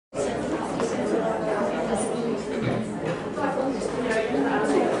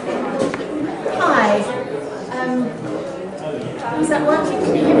Is that working?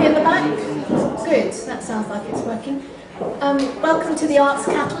 Can you hear me at the back? Good, that sounds like it's working. Welcome to the Arts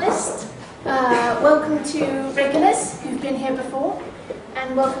Catalyst. Welcome to regulars who've been here before,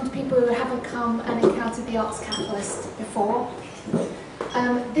 and welcome to people who haven't come and encountered the Arts Catalyst before.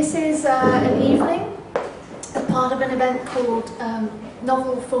 This is an evening, a part of an event called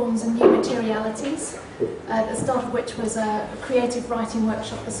Novel Forms and New Materialities, the start of which was a creative writing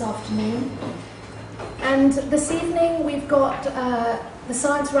workshop this afternoon. And this evening we've got the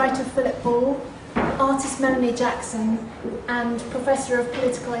science writer Philip Ball, artist Melanie Jackson, and Professor of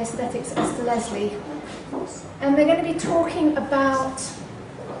Political Aesthetics Esther Leslie. And they're going to be talking about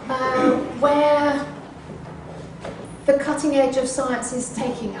where the cutting edge of science is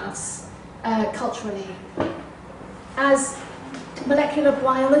taking us culturally. As molecular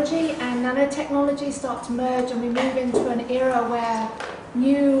biology and nanotechnology start to merge and we move into an era where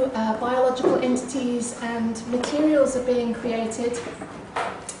new biological entities and materials are being created,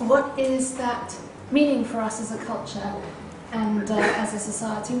 what is that meaning for us as a culture and as a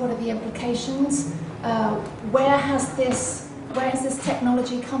society? What are the implications? Where has this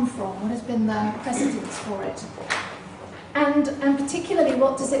technology come from? What has been the precedence for it? And particularly,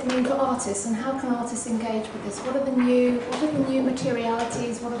 what does it mean to artists, and how can artists engage with this? What are the new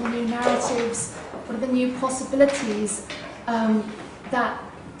materialities? What are the new narratives? What are the new possibilities that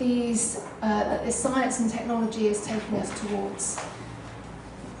this science and technology is taking us towards?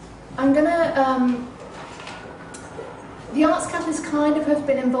 I'm going to... the Arts Catalyst kind of have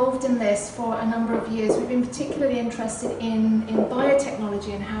been involved in this for a number of years. We've been particularly interested in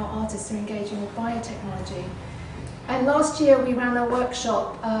biotechnology and how artists are engaging with biotechnology. And last year we ran a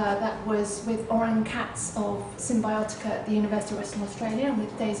workshop that was with Oren Katz of Symbiotica at the University of Western Australia and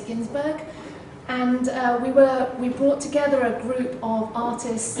with Daisy Ginsberg. And we brought together a group of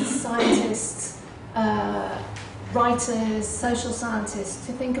artists, scientists, writers, social scientists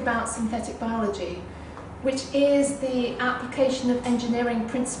to think about synthetic biology, which is the application of engineering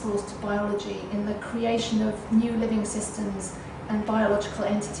principles to biology in the creation of new living systems and biological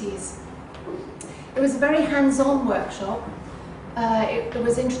entities. It was a very hands-on workshop. It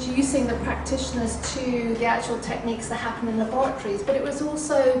was introducing the practitioners to the actual techniques that happen in laboratories, but it was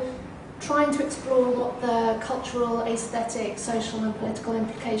also trying to explore what the cultural, aesthetic, social and political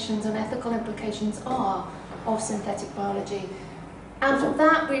implications and ethical implications are of synthetic biology. Out of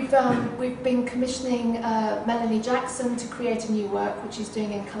that, we've been commissioning Melanie Jackson to create a new work, which she's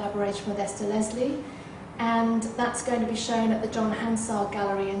doing in collaboration with Esther Leslie. And that's going to be shown at the John Hansard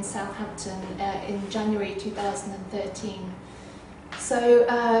Gallery in Southampton in January 2013. So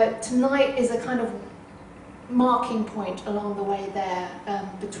tonight is a kind of marking point along the way there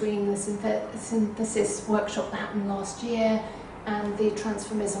between the synthesis workshop that happened last year and the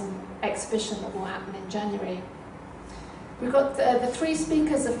Transformism exhibition that will happen in January. We've got the three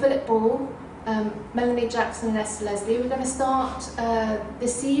speakers are Philip Ball, Melanie Jackson and Esther Leslie. We're going to start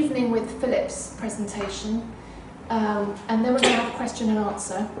this evening with Philip's presentation, and then we're going to have a question and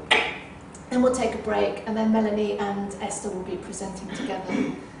answer. Then we'll take a break, and then Melanie and Esther will be presenting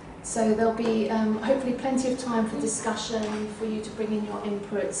together. So there'll be hopefully plenty of time for discussion, for you to bring in your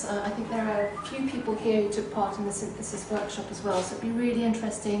inputs. I think there are a few people here who took part in the synthesis workshop as well, so it'd be really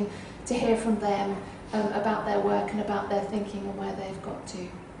interesting to hear from them about their work and about their thinking and where they've got to.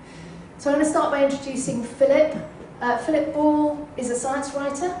 So I'm going to start by introducing Philip. Philip Ball is a science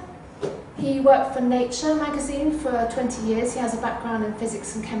writer. He worked for Nature magazine for 20 years. He has a background in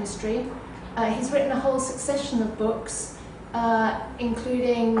physics and chemistry. He's written a whole succession of books,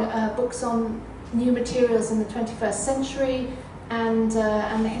 including books on new materials in the 21st century and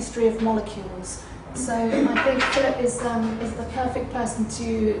the history of molecules. So I think Philip is the perfect person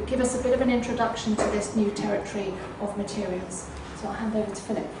to give us a bit of an introduction to this new territory of materials. So I'll hand over to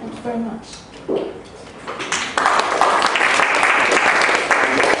Philip. Thank you very much.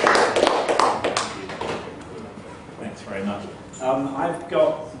 Thanks very much. I've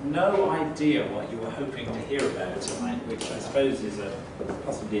got no idea what you were hoping to hear about tonight, which I suppose is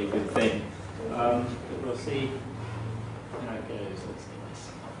possibly a good thing. But we'll see how it goes. Let's do this.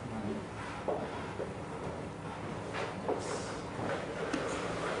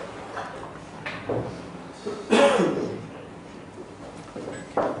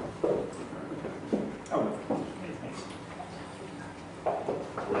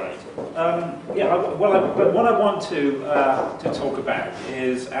 But what I want to talk about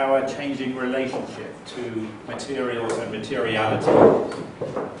is our changing relationship to materials and materiality.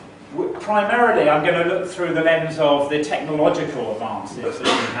 Primarily, I'm going to look through the lens of the technological advances that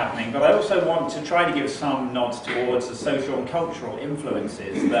have been happening, but I also want to try to give some nods towards the social and cultural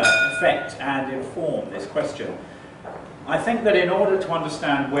influences that affect and inform this question. I think that in order to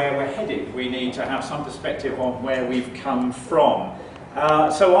understand where we're headed, we need to have some perspective on where we've come from.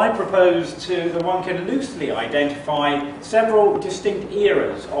 So I propose that one can loosely identify several distinct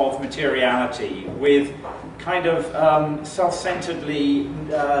eras of materiality with kind of self-centeredly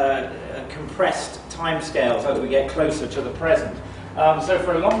compressed timescales as we get closer to the present. So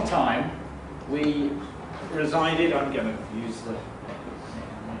for a long time, we resided, I'm going to use the...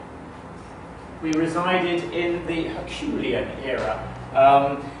 We resided in the Herculean era,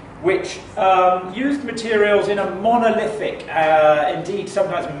 which used materials in a monolithic, indeed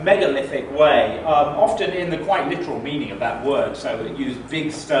sometimes megalithic way, often in the quite literal meaning of that word, so it used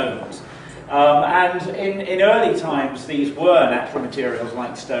big stones. And in early times these were natural materials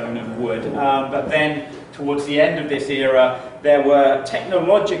like stone and wood, but then towards the end of this era there were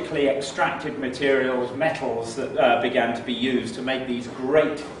technologically extracted materials, metals, that began to be used to make these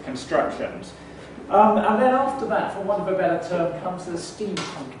great constructions. And then after that, for want of a better term, comes the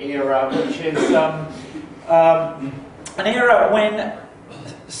steampunk era, which is an era when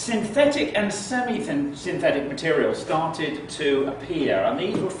synthetic and semi-synthetic materials started to appear, and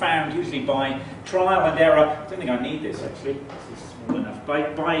these were found usually by trial and error. I don't think I need this actually, this is small enough. By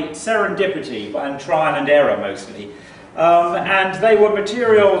serendipity and trial and error mostly. And they were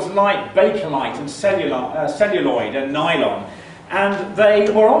materials like bakelite and celluloid and nylon. And they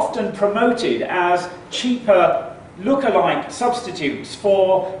were often promoted as cheaper look-alike substitutes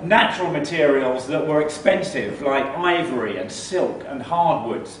for natural materials that were expensive, like ivory and silk and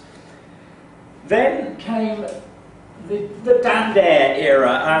hardwoods. Then came the Danaer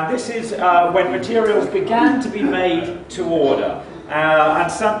era, and this is when materials began to be made to order,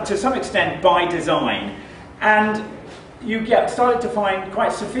 and to some extent by design. And you started to find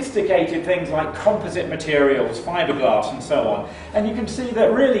quite sophisticated things like composite materials, fiberglass and so on. And you can see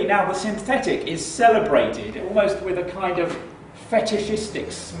that really now the synthetic is celebrated almost with a kind of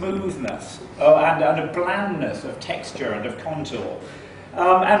fetishistic smoothness and a blandness of texture and of contour.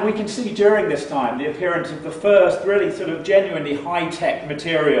 And we can see during this time the appearance of the first really sort of genuinely high-tech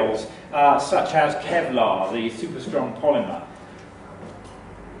materials such as Kevlar, the super strong polymer.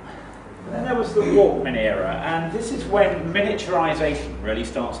 Then there was the Walkman era, and this is when miniaturization really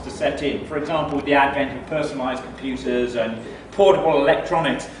starts to set in. For example, with the advent of personalized computers and portable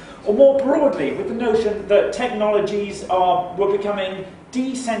electronics, or more broadly with the notion that technologies were becoming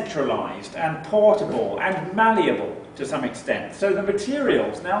decentralized and portable and malleable to some extent. So the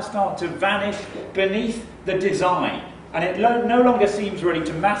materials now start to vanish beneath the design, and it no longer seems really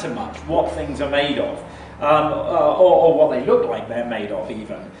to matter much what things are made of, or what they look like they're made of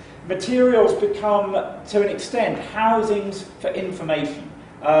even. Materials become, to an extent, housings for information.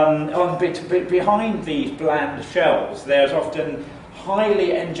 Behind these bland shells, there's often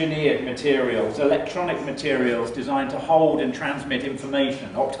highly engineered materials, electronic materials designed to hold and transmit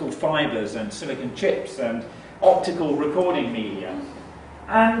information, optical fibers and silicon chips and optical recording media.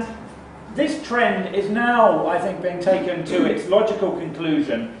 And this trend is now, I think, being taken to its logical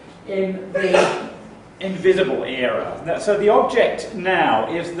conclusion in the invisible era. So the object now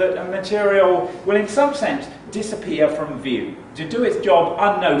is that a material will in some sense disappear from view, to do its job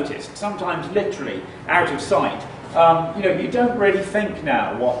unnoticed, sometimes literally out of sight. You don't really think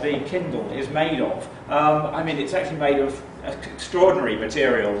now what the Kindle is made of. I mean, it's actually made of extraordinary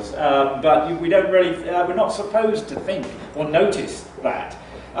materials, but we don't really, we're not supposed to think or notice that.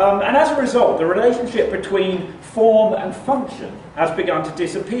 And as a result, the relationship between form and function has begun to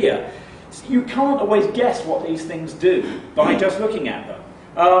disappear. You can't always guess what these things do by just looking at them.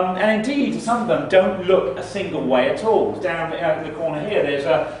 And indeed, some of them don't look a single way at all. Down in the corner here, there's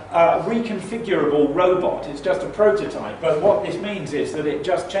a reconfigurable robot. It's just a prototype, but what this means is that it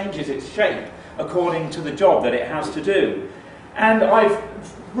just changes its shape according to the job that it has to do. And I've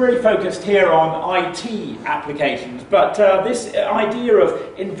really focused here on IT applications, but this idea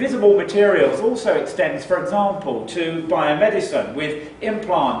of invisible materials also extends, for example, to biomedicine with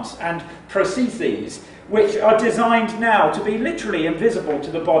implants and prostheses, which are designed now to be literally invisible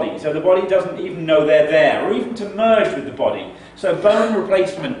to the body, so the body doesn't even know they're there, or even to merge with the body. So bone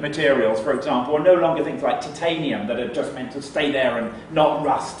replacement materials, for example, are no longer things like titanium that are just meant to stay there and not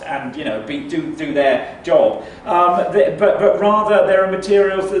rust and do their job. But rather there are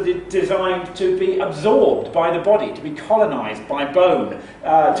materials that are designed to be absorbed by the body, to be colonized by bone,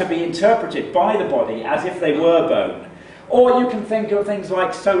 to be interpreted by the body as if they were bone. Or you can think of things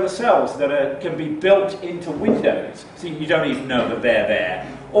like solar cells that can be built into windows, so you don't even know that they're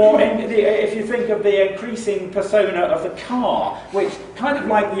there. Or if you think of the increasing persona of the car, which, kind of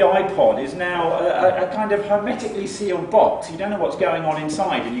like the iPod, is now a kind of hermetically sealed box. You don't know what's going on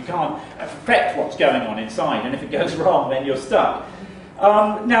inside, and you can't affect what's going on inside, and if it goes wrong, then you're stuck.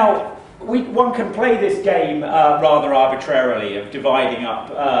 Now, one can play this game rather arbitrarily of dividing up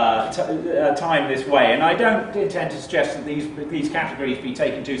time this way, and I don't intend to suggest that these categories be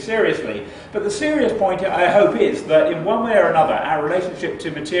taken too seriously, but the serious point, I hope, is that in one way or another our relationship to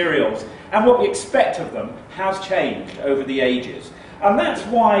materials and what we expect of them has changed over the ages. And that's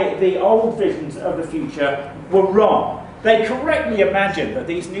why the old visions of the future were wrong. They correctly imagined that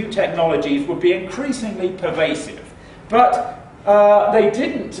these new technologies would be increasingly pervasive, but they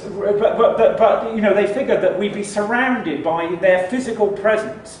didn't, but you know, they figured that we'd be surrounded by their physical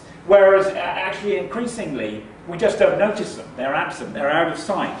presence, whereas actually increasingly we just don't notice them. They're absent, they're out of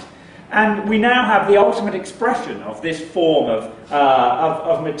sight. And we now have the ultimate expression of this form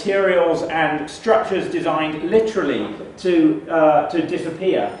of materials and structures designed literally to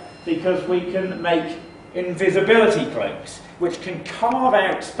disappear, because we can make invisibility cloaks, which can carve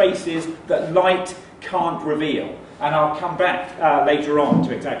out spaces that light can't reveal. And I'll come back later on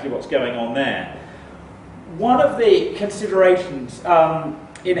to exactly what's going on there. One of the considerations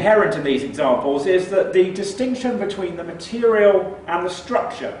inherent in these examples is that the distinction between the material and the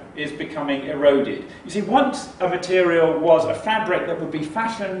structure is becoming eroded. You see, once a material was a fabric that would be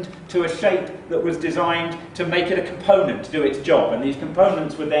fashioned to a shape that was designed to make it a component to do its job, and these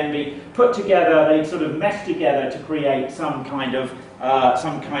components would then be put together, they'd sort of mesh together to create some kind of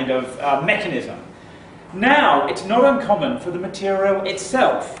mechanism. Now, it's not uncommon for the material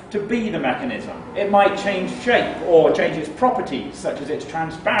itself to be the mechanism. It might change shape or change its properties, such as its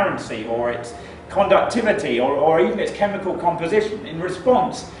transparency or its conductivity or even its chemical composition in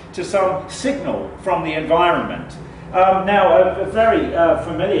response to some signal from the environment. Now, a very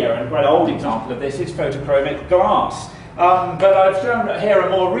familiar and quite old example of this is photochromic glass. But I've shown here a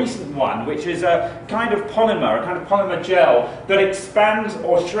more recent one, which is a kind of polymer gel that expands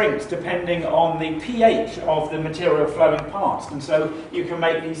or shrinks depending on the pH of the material flowing past. And so you can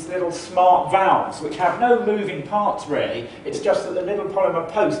make these little smart valves, which have no moving parts really. It's just that the little polymer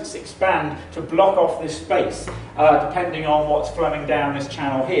posts expand to block off this space, depending on what's flowing down this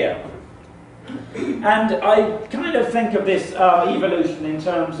channel here. And I kind of think of this evolution in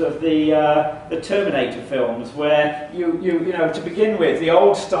terms of the Terminator films, where you know, to begin with, the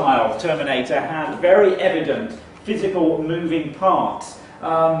old style Terminator had very evident physical moving parts,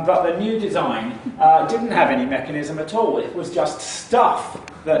 but the new design didn't have any mechanism at all. It was just stuff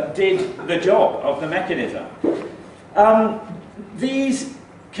that did the job of the mechanism. These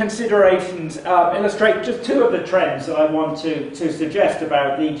considerations illustrate just two of the trends that I want to suggest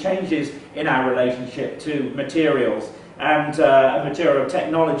about the changes in our relationship to materials and material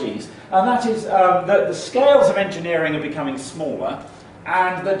technologies. And that is that the scales of engineering are becoming smaller,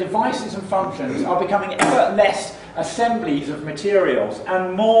 and the devices and functions are becoming ever less assemblies of materials,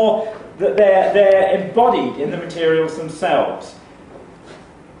 and more that they're embodied in the materials themselves.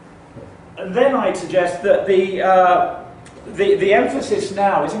 And then I'd suggest that the emphasis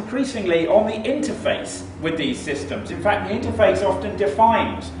now is increasingly on the interface with these systems. In fact, the interface often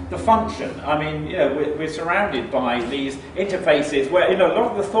defines the function. I mean, you know, we're surrounded by these interfaces where, you know, a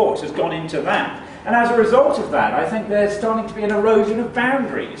lot of the thought has gone into that. And as a result of that, I think there's starting to be an erosion of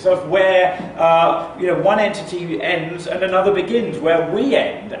boundaries of where, you know, one entity ends and another begins, where we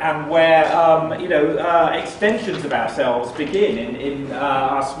end and where, you know, extensions of ourselves begin in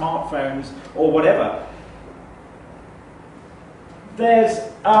our smartphones or whatever. There's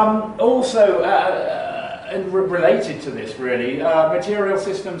also, related to this really, material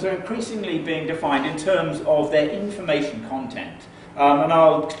systems are increasingly being defined in terms of their information content. And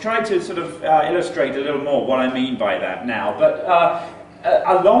I'll try to sort of illustrate a little more what I mean by that now. But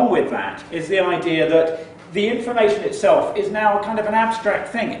along with that is the idea that the information itself is now kind of an abstract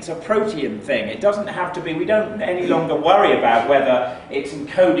thing. It's a protean thing. It doesn't have to be, we don't any longer worry about whether it's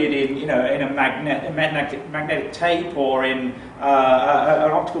encoded in, you know, in a magnetic tape or in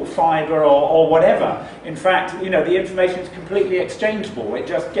an optical fiber or whatever. In fact, you know, the information is completely exchangeable. It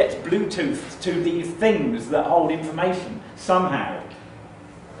just gets Bluetoothed to these things that hold information somehow.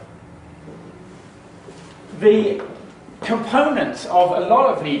 The components of a lot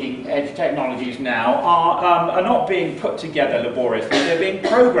of leading edge technologies now are not being put together laboriously. They're being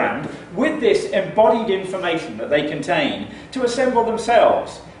programmed with this embodied information that they contain to assemble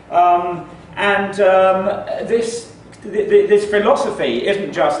themselves. This this philosophy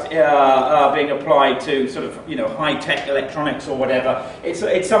isn't just being applied to sort of high-tech electronics or whatever.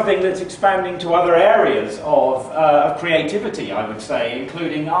 It's something that's expanding to other areas of creativity, I would say,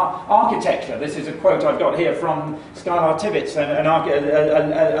 including architecture. This is a quote I've got here from Skylar Tibbets,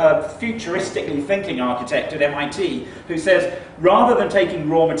 a futuristically thinking architect at MIT, who says, rather than taking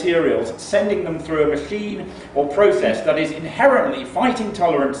raw materials, sending them through a machine or process that is inherently fighting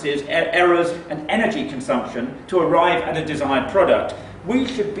tolerances, errors, and energy consumption to arrive at a desired product, we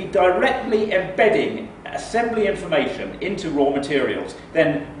should be directly embedding assembly information into raw materials,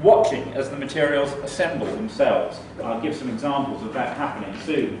 then watching as the materials assemble themselves. I'll give some examples of that happening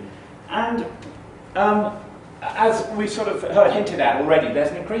soon. And as we sort of heard hinted at already,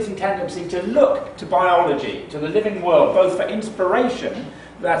 there's an increasing tendency to look to biology, to the living world, both for inspiration,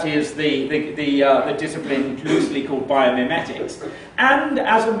 that is the discipline loosely called biomimetics, and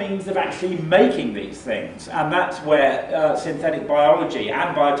as a means of actually making these things. And that's where synthetic biology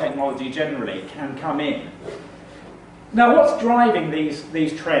and biotechnology generally can come in. Now, what's driving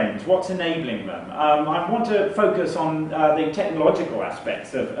these trends? What's enabling them? I want to focus on the technological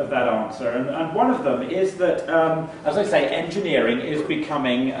aspects of that answer, and one of them is that, as I say, engineering is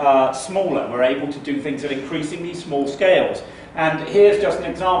becoming smaller. We're able to do things at increasingly small scales. And here's just an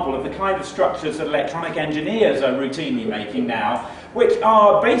example of the kind of structures that electronic engineers are routinely making now, which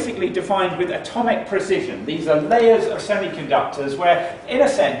are basically defined with atomic precision. These are layers of semiconductors where, in a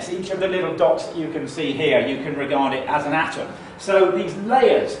sense, each of the little dots that you can see here, you can regard it as an atom. So these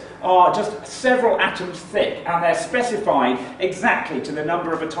layers are just several atoms thick, and they're specified exactly to the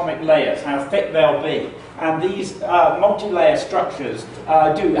number of atomic layers, how thick they'll be. And these multi-layer structures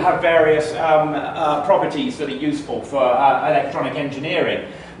do have various properties that are useful for electronic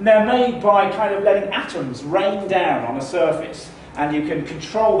engineering. And they're made by kind of letting atoms rain down on a surface, and you can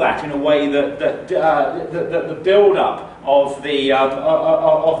control that in a way that the build-up of the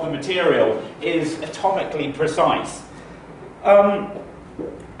material is atomically precise.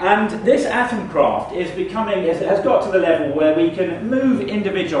 And this atom craft is has got to the level where we can move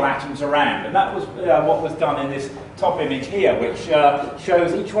individual atoms around, and that was what was done in this top image here, which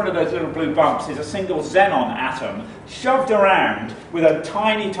shows each one of those little blue bumps is a single xenon atom shoved around with a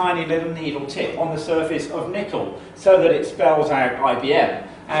tiny, tiny little needle tip on the surface of nickel, so that it spells out IBM.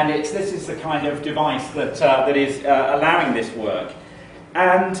 And this is the kind of device that is allowing this work.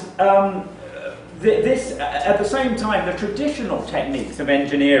 And at the same time, the traditional techniques of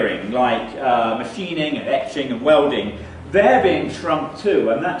engineering, like machining and etching and welding, they're being shrunk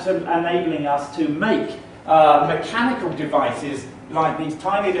too, and that's enabling us to make mechanical devices like these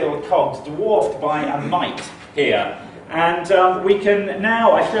tiny little cogs dwarfed by a mite here. And we can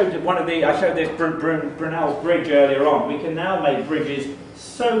now, I showed this Brunel's bridge earlier on, we can now make bridges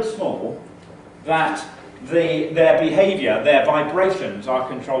so small that their behaviour, their vibrations are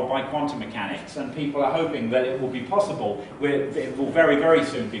controlled by quantum mechanics, and people are hoping that it will be possible, it will very, very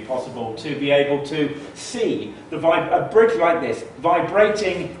soon be possible to be able to see a bridge like this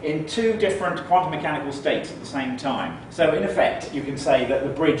vibrating in two different quantum mechanical states at the same time. So in effect, you can say that the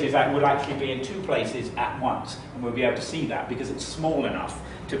bridge would actually be in two places at once, and we'll be able to see that because it's small enough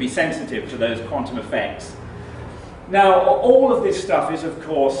to be sensitive to those quantum effects. Now, all of this stuff is, of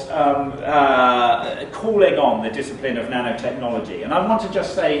course, calling on the discipline of nanotechnology. And I want to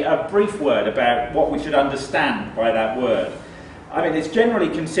just say a brief word about what we should understand by that word. I mean, it's generally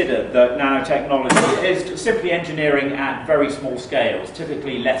considered that nanotechnology is simply engineering at very small scales,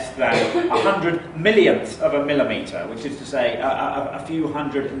 typically less than 100 millionths of a millimetre, which is to say a few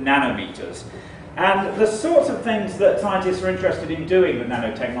hundred nanometers. And the sorts of things that scientists are interested in doing with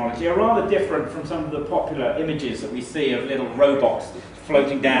nanotechnology are rather different from some of the popular images that we see of little robots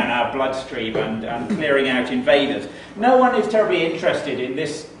floating down our bloodstream and clearing out invaders. No one is terribly interested in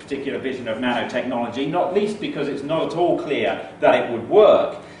this particular vision of nanotechnology, not least because it's not at all clear that it would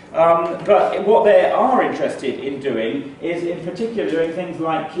work. But what they are interested in doing is, in particular, doing things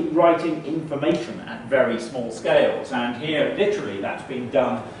like keep writing information at very small scales. And here, literally, that's been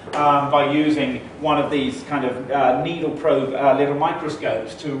done by using one of these kind of needle probe little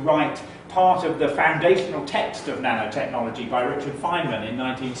microscopes to write part of the foundational text of nanotechnology by Richard Feynman in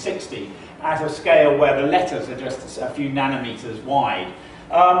 1960 at a scale where the letters are just a few nanometers wide.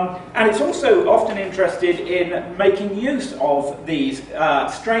 And it's also often interested in making use of these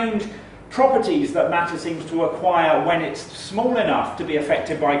strange properties that matter seems to acquire when it's small enough to be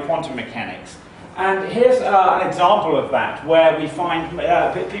affected by quantum mechanics. And here's an example of that, where we find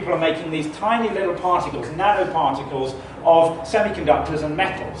people are making these tiny little particles, nanoparticles, of semiconductors and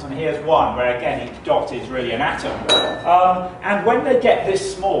metals. And here's one where, again, each dot is really an atom. And when they get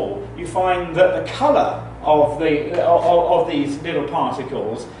this small, you find that the colour of these little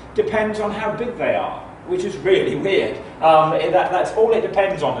particles depends on how big they are, which is really weird. That's all it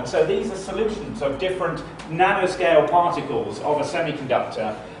depends on. And so these are solutions of different nanoscale particles of a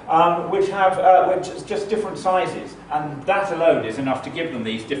semiconductor, which is just different sizes, and that alone is enough to give them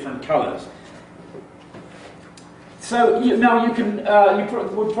these different colours. So now you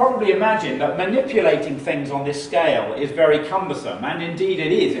would probably imagine that manipulating things on this scale is very cumbersome, and indeed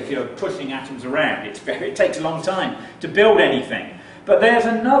it is if you're pushing atoms around. It takes a long time to build anything. But there's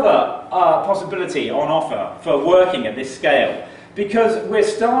another possibility on offer for working at this scale, because we're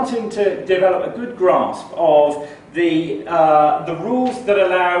starting to develop a good grasp of the rules that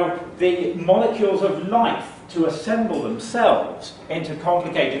allow the molecules of life to assemble themselves into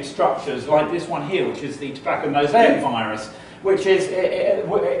complicated structures like this one here, which is the tobacco mosaic virus, which is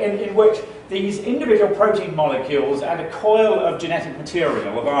in which these individual protein molecules and a coil of genetic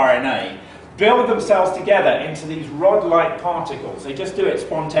material of RNA build themselves together into these rod-like particles. They just do it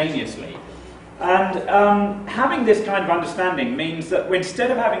spontaneously. And having this kind of understanding means that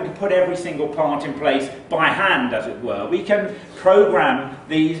instead of having to put every single part in place by hand, as it were, we can program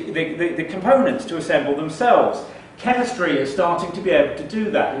the components to assemble themselves. Chemistry is starting to be able to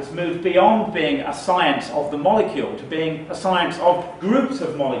do that. It's moved beyond being a science of the molecule to being a science of groups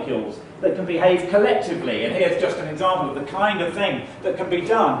of molecules that can behave collectively. And here's just an example of the kind of thing that can be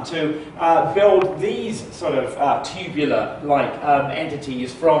done to build these sort of tubular-like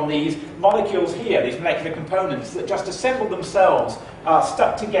entities from these molecules here, these molecular components that just assemble themselves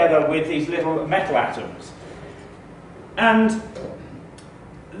stuck together with these little metal atoms. And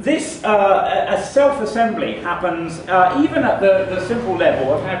this self-assembly happens even at the simple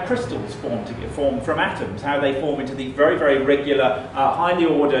level of how crystals form from atoms, how they form into these very, very regular, highly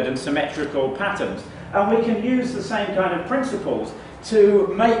ordered and symmetrical patterns. And we can use the same kind of principles to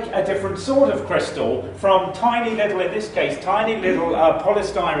make a different sort of crystal from tiny little, in this case, tiny little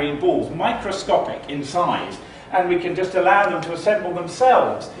polystyrene balls, microscopic in size. And we can just allow them to assemble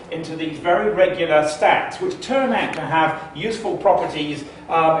themselves into these very regular stacks, which turn out to have useful properties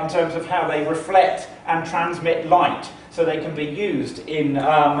in terms of how they reflect and transmit light, so they can be used in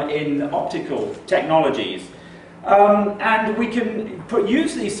optical technologies. And we can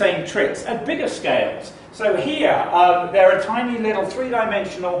use these same tricks at bigger scales. So here, there are tiny little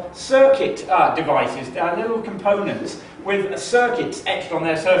three-dimensional circuit devices, little components with circuits etched on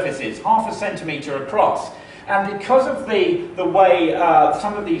their surfaces, 0.5 centimetre across. And because of the way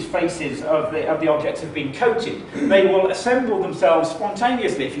some of these faces of the objects have been coated, they will assemble themselves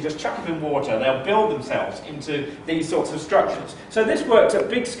spontaneously. If you just chuck them in water, they'll build themselves into these sorts of structures. So this works at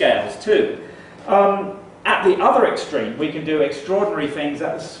big scales too. At the other extreme, we can do extraordinary things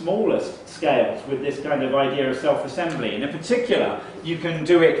at the smallest scales with this kind of idea of self-assembly. And in particular, you can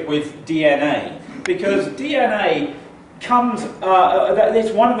do it with DNA, because DNA comes,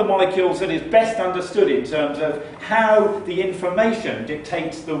 it's one of the molecules that is best understood in terms of how the information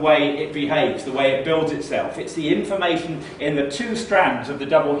dictates the way it behaves, the way it builds itself. It's the information in the two strands of the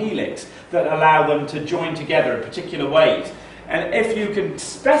double helix that allow them to join together in particular ways. And if you can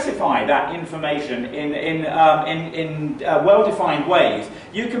specify that information in well-defined ways,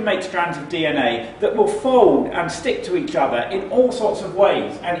 you can make strands of DNA that will fold and stick to each other in all sorts of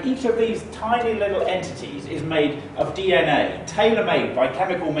ways. And each of these tiny little entities is made of DNA, tailor-made by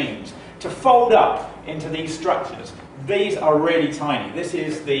chemical means, to fold up into these structures. These are really tiny. This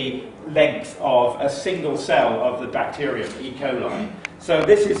is the length of a single cell of the bacterium E. coli. So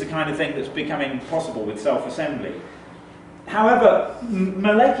this is the kind of thing that's becoming possible with self-assembly. However,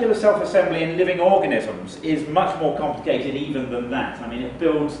 molecular self-assembly in living organisms is much more complicated even than that. I mean, it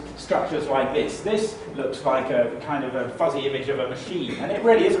builds structures like this. This looks like a kind of a fuzzy image of a machine, and it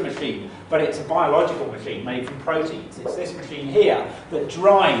really is a machine, but it's a biological machine made from proteins. It's this machine here that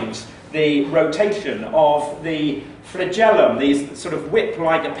drives the rotation of the flagellum, these sort of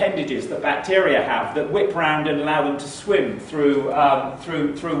whip-like appendages that bacteria have that whip round and allow them to swim through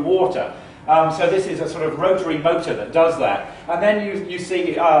water. So this is a sort of rotary motor that does that. And then you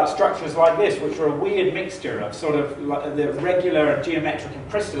see structures like this, which are a weird mixture of sort of the regular and geometric and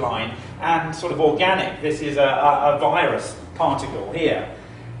crystalline and sort of organic. This is a virus particle here.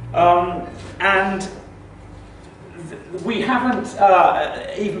 And we haven't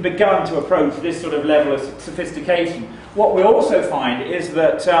even begun to approach this sort of level of sophistication. What we also find is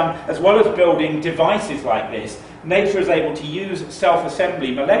that as well as building devices like this, nature is able to use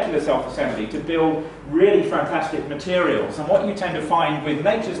self-assembly, molecular self-assembly, to build really fantastic materials. And what you tend to find with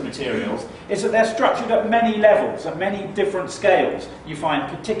nature's materials is that they're structured at many levels, at many different scales. You find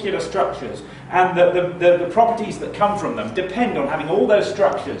particular structures, and the properties that come from them depend on having all those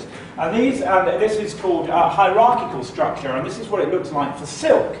structures. And this is called hierarchical structure, and this is what it looks like for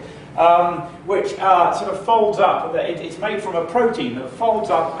silk. Which sort of folds up. It's made from a protein that folds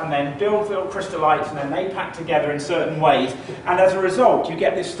up and then builds little crystallites, and then they pack together in certain ways, and as a result you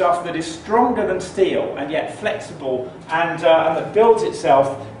get this stuff that is stronger than steel and yet flexible, and that builds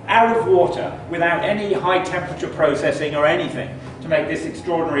itself out of water without any high temperature processing or anything to make this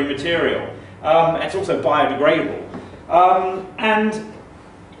extraordinary material. It's also biodegradable. And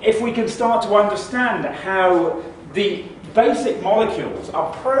if we can start to understand how the basic molecules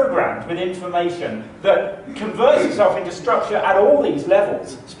are programmed with information that converts itself into structure at all these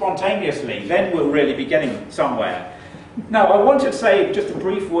levels spontaneously, then we'll really be getting somewhere. Now, I want to say just a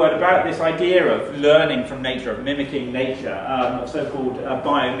brief word about this idea of learning from nature, of mimicking nature, so-called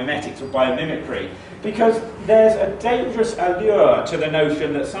biomimetics or biomimicry, because there's a dangerous allure to the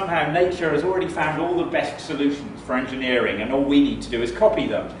notion that somehow nature has already found all the best solutions for engineering and all we need to do is copy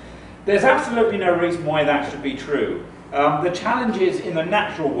them. There's absolutely no reason why that should be true. The challenges in the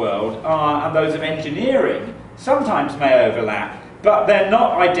natural world and those of engineering sometimes may overlap, but they're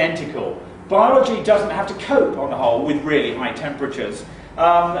not identical. Biology doesn't have to cope, on the whole, with really high temperatures.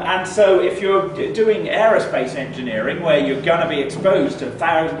 And so if you're doing aerospace engineering, where you're going to be exposed to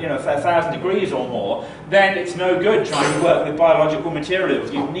 1,000 degrees or more, then it's no good trying to work with biological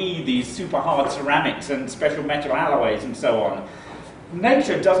materials. You need these super hard ceramics and special metal alloys and so on.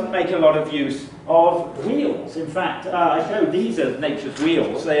 Nature doesn't make a lot of use of wheels. In fact, I showed these as nature's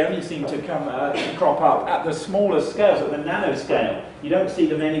wheels. They only seem to crop up at the smaller scales, at the nanoscale. You don't see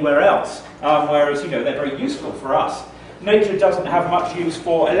them anywhere else, whereas they're very useful for us. Nature doesn't have much use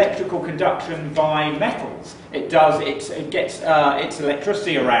for electrical conduction by metals. It gets its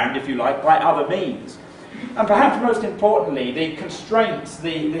electricity around, if you like, by other means. And perhaps most importantly, the constraints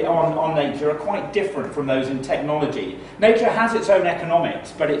on nature are quite different from those in technology. Nature has its own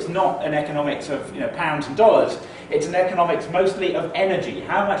economics, but it's not an economics of pounds and dollars. It's an economics mostly of energy,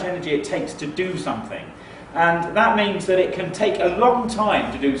 how much energy it takes to do something. And that means that it can take a long time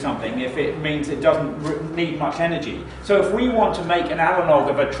to do something if it means it doesn't need much energy. So if we want to make an analogue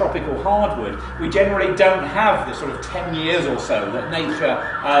of a tropical hardwood, we generally don't have the sort of 10 years or so that nature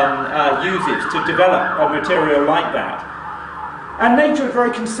uses to develop a material like that. And nature is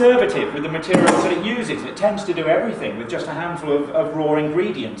very conservative with the materials that it uses. It tends to do everything with just a handful of raw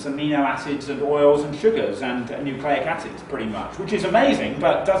ingredients, amino acids and oils and sugars and nucleic acids, pretty much, which is amazing,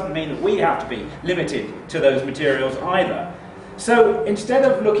 but doesn't mean that we have to be limited to those materials either. So instead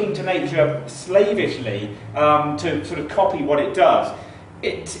of looking to nature slavishly to sort of copy what it does,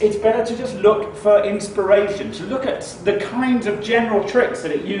 it's better to just look for inspiration, to look at the kinds of general tricks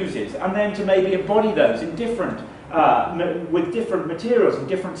that it uses, and then to maybe embody those in with different materials and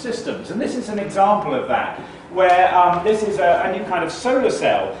different systems. And this is an example of that, where this is a new kind of solar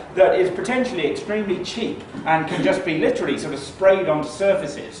cell that is potentially extremely cheap and can just be literally sort of sprayed onto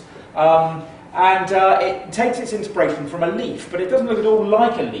surfaces. It takes its inspiration from a leaf, but it doesn't look at all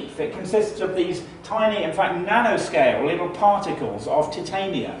like a leaf. It consists of these tiny, in fact nanoscale, little particles of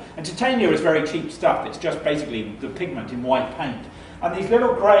titania. And titania is very cheap stuff. It's just basically the pigment in white paint. And these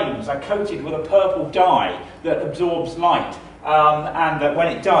little grains are coated with a purple dye that absorbs light, and that when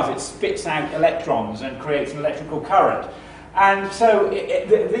it does, it spits out electrons and creates an electrical current. And so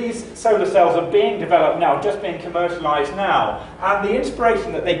these solar cells are being developed now, just being commercialized now, and the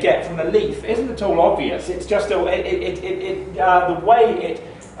inspiration that they get from the leaf isn't at all obvious. It's just the way it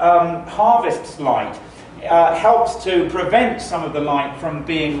harvests light helps to prevent some of the light from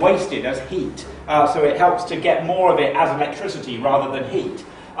being wasted as heat. So it helps to get more of it as electricity rather than heat,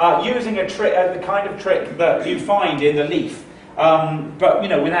 using the kind of trick that you find in the leaf, but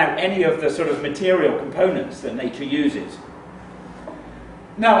without any of the sort of material components that nature uses.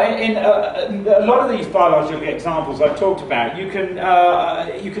 Now, in a lot of these biological examples I've talked about, you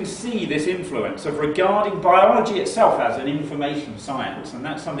can see this influence of regarding biology itself as an information science, and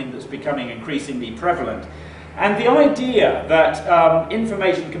that's something that's becoming increasingly prevalent. And the idea that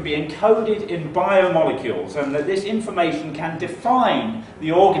information can be encoded in biomolecules, and that this information can define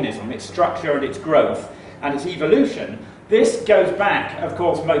the organism, its structure and its growth and its evolution. This goes back, of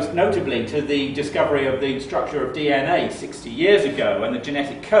course, most notably to the discovery of the structure of DNA 60 years ago and the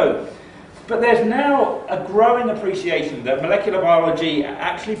genetic code. But there's now a growing appreciation that molecular biology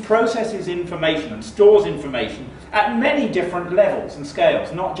actually processes information and stores information at many different levels and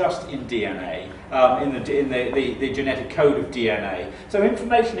scales, not just in DNA. in the genetic code of DNA. So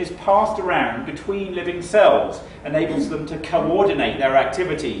information is passed around between living cells, enables them to coordinate their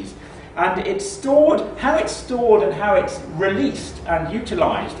activities. And it's stored, how it's stored and how it's released and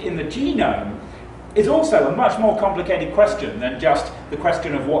utilized in the genome is also a much more complicated question than just the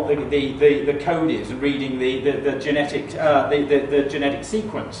question of what the code is and reading the genetic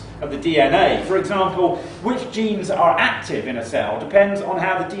sequence of the DNA. For example, which genes are active in a cell depends on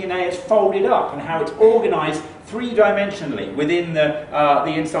how the DNA is folded up and how it's organized three-dimensionally within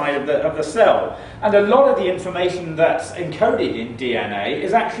the inside of the cell. And a lot of the information that's encoded in DNA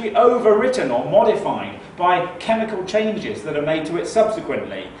is actually overwritten or modified by chemical changes that are made to it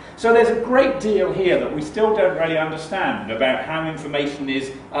subsequently. So there's a great deal here that we still don't really understand about how information is,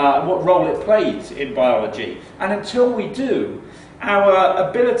 what role it plays in biology. And until we do, our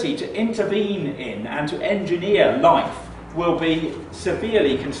ability to intervene in and to engineer life will be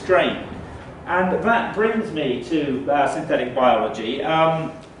severely constrained. And that brings me to synthetic biology,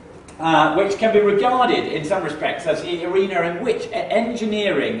 which can be regarded in some respects as the arena in which the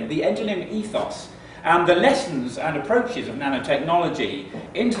engineering ethos and the lessons and approaches of nanotechnology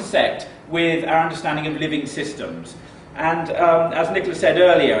intersect with our understanding of living systems. And as Nicola said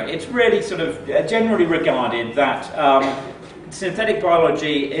earlier, it's really sort of generally regarded that synthetic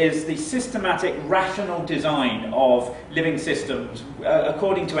biology is the systematic, rational design of living systems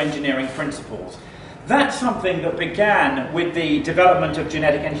according to engineering principles. That's something that began with the development of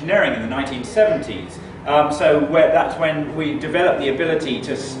genetic engineering in the 1970s. That's when we developed the ability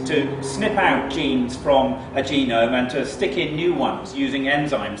to snip out genes from a genome and to stick in new ones using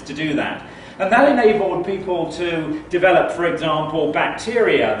enzymes to do that. And that enabled people to develop, for example,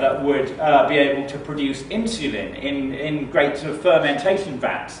 bacteria that would be able to produce insulin in great sort of fermentation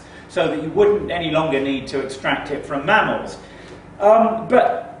vats, so that you wouldn't any longer need to extract it from mammals.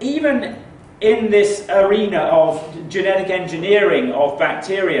 But even in this arena of genetic engineering of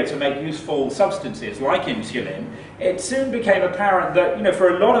bacteria to make useful substances like insulin, it soon became apparent that, you know,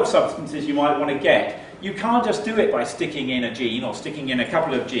 for a lot of substances you might want to get, you can't just do it by sticking in a gene or sticking in a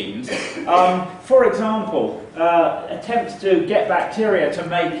couple of genes. For example, attempts to get bacteria to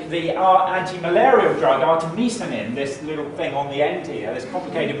make the anti-malarial drug artemisinin, this little thing on the end here, this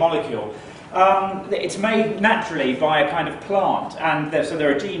complicated molecule, it's made naturally by a kind of plant, and so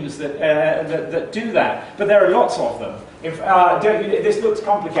there are genes that do that, but there are lots of them. This looks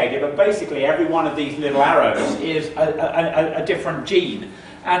complicated, but basically every one of these little arrows is a different gene.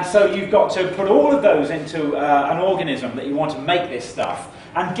 And so you've got to put all of those into an organism that you want to make this stuff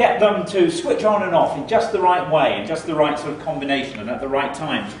and get them to switch on and off in just the right way, in just the right sort of combination and at the right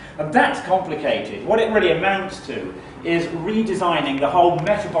times. And that's complicated. What it really amounts to is redesigning the whole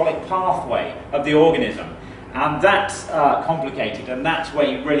metabolic pathway of the organism. And that's complicated, and that's where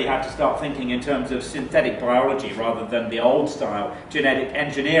you really have to start thinking in terms of synthetic biology rather than the old style genetic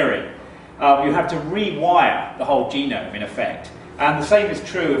engineering. You have to rewire the whole genome in effect. And the same is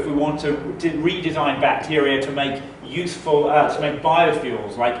true if we want to redesign bacteria to make useful, to make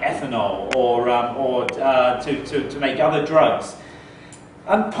biofuels like ethanol, or to make other drugs.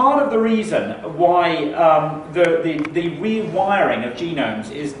 And part of the reason why the rewiring of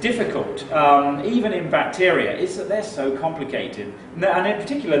genomes is difficult, even in bacteria, is that they're so complicated. And in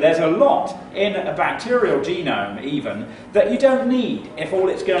particular, there's a lot in a bacterial genome, even, that you don't need if all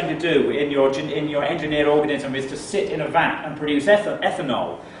it's going to do in your engineered organism is to sit in a vat and produce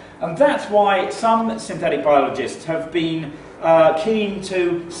ethanol. And that's why some synthetic biologists have been keen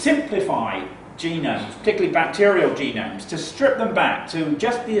to simplify genomes, particularly bacterial genomes, to strip them back to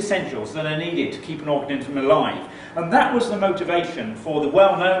just the essentials that are needed to keep an organism alive. And that was the motivation for the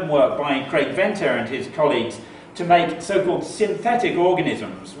well-known work by Craig Venter and his colleagues to make so-called synthetic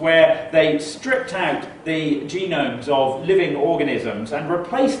organisms, where they stripped out the genomes of living organisms and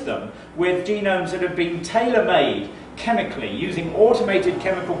replaced them with genomes that have been tailor-made chemically, using automated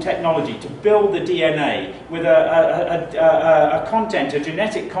chemical technology to build the DNA with a content, a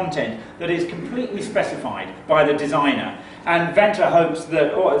genetic content that is completely specified by the designer. And Venter hopes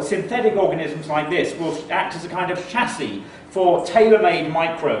that synthetic organisms like this will act as a kind of chassis for tailor-made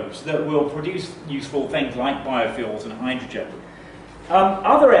microbes that will produce useful things like biofuels and hydrogen.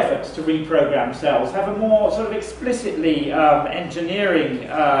 Other efforts to reprogram cells have a more sort of explicitly engineering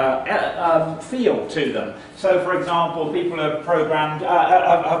feel to them. So, for example, people have programmed,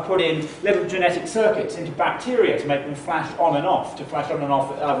 have put in little genetic circuits into bacteria to make them flash on and off,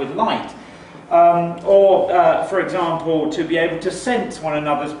 with light. For example, to be able to sense one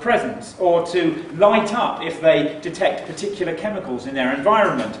another's presence, or to light up if they detect particular chemicals in their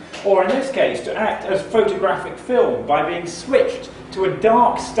environment, or in this case, to act as photographic film by being switched to a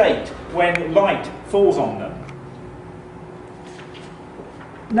dark state when light falls on them.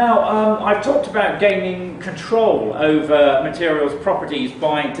 Now, I've talked about gaining control over materials' properties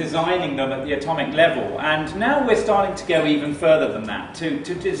by designing them at the atomic level, and now we're starting to go even further than that, to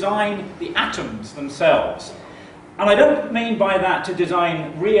design the atoms themselves. And I don't mean by that to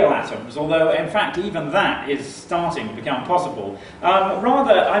design real atoms, although in fact even that is starting to become possible.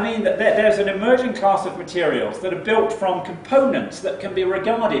 Rather, I mean that there's an emerging class of materials that are built from components that can be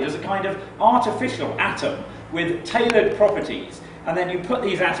regarded as a kind of artificial atom with tailored properties. And then you put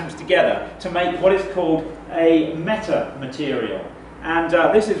these atoms together to make what is called a metamaterial. And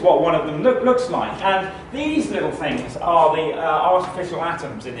this is what one of them looks like. And these little things are the artificial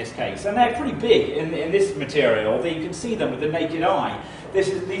atoms in this case. And they're pretty big in this material. You can see them with the naked eye.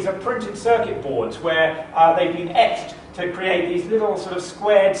 These are printed circuit boards where they've been etched to create these little sort of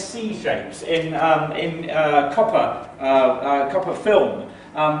squared C shapes in copper film.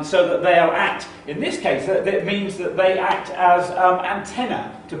 So that they'll act, in this case, that means that they act as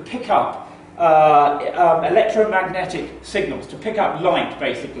antenna to pick up electromagnetic signals, to pick up light,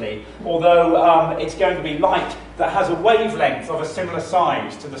 basically, although it's going to be light that has a wavelength of a similar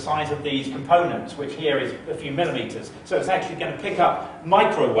size to the size of these components, which here is a few millimeters. So it's actually going to pick up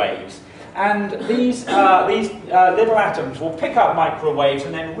microwaves. And these little atoms will pick up microwaves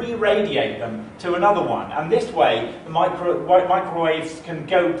and then re-radiate them to another one. And this way, the microwaves can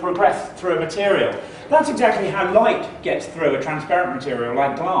progress through a material. That's exactly how light gets through a transparent material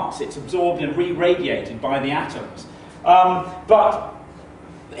like glass. It's absorbed and re-radiated by the atoms. But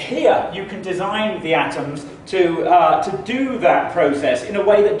here, you can design the atoms to do that process in a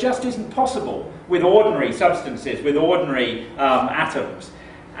way that just isn't possible with ordinary substances, with ordinary atoms.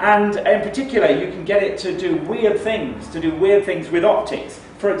 And in particular, you can get it to do weird things with optics.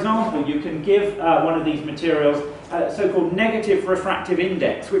 For example, you can give one of these materials a so-called negative refractive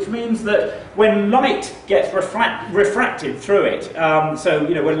index, which means that when light gets refracted through it, so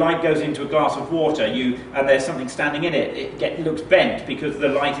when light goes into a glass of water and there's something standing in it, it looks bent because the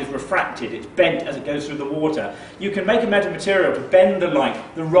light is refracted. It's bent as it goes through the water. You can make a metamaterial to bend the light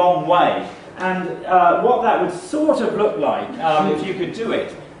the wrong way. And what that would sort of look like, if you could do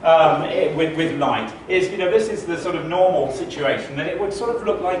it, with light, is, this is the sort of normal situation, and it would sort of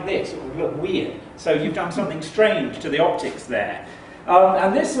look like this. It would look weird. So you've done something strange to the optics there.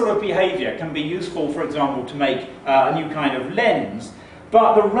 And this sort of behaviour can be useful, for example, to make a new kind of lens.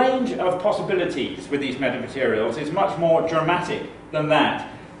 But the range of possibilities with these metamaterials is much more dramatic than that.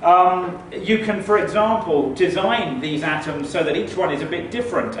 You can, for example, design these atoms so that each one is a bit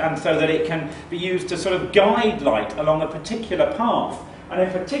different, and so that it can be used to sort of guide light along a particular path. And in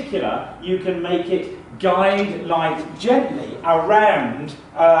particular, you can make it guide light gently around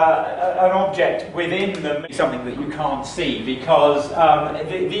an object within them, something that you can't see, because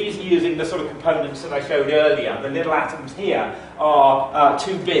these are using the sort of components that I showed earlier. The little atoms here are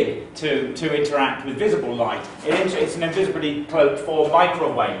too big to interact with visible light. It's an invisibility cloak for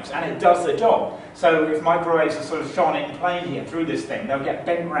microwaves, and it does the job. So if microwaves are sort of shone in plane here through this thing, they'll get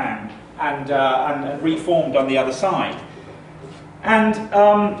bent round and reformed on the other side. And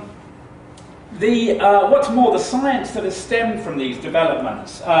what's more, the science that has stemmed from these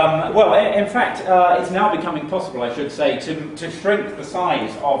developments, in fact, it's now becoming possible, I should say, to shrink the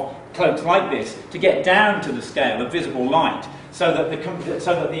size of cloaks like this to get down to the scale of visible light, so that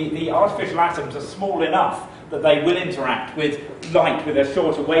the artificial atoms are small enough that they will interact with light with a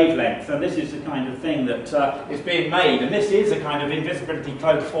shorter wavelength. And this is the kind of thing that is being made. And this is a kind of invisibility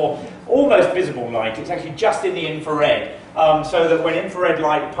cloak for almost visible light. It's actually just in the infrared, so that when infrared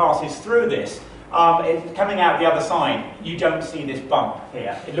light passes through this, it's coming out the other side, you don't see this bump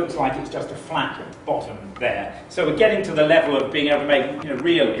here. It looks like it's just a flat bottom there. So we're getting to the level of being able to make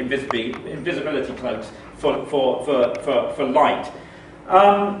real invisibility cloaks for light.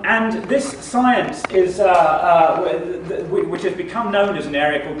 And this science is, which has become known as an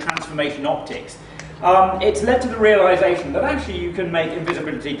area called transformation optics. It's led to the realization that actually you can make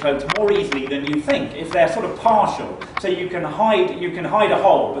invisibility cloaks more easily than you think if they're sort of partial. So you can hide a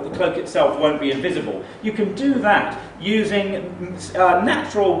hole, but the cloak itself won't be invisible. You can do that using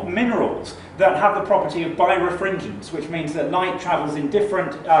natural minerals that have the property of birefringence, which means that light travels in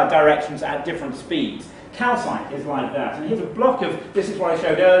different directions at different speeds. Calcite is like that, and here's a block of, this is what I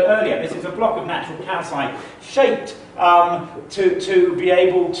showed earlier, this is a block of natural calcite shaped to be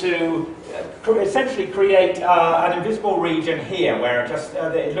able to essentially create an invisible region here where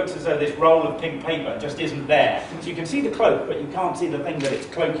it looks as though this roll of pink paper just isn't there. So you can see the cloak, but you can't see the thing that it's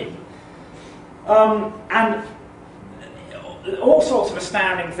cloaking. And all sorts of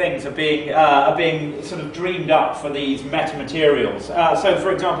astounding things are being sort of dreamed up for these metamaterials. So,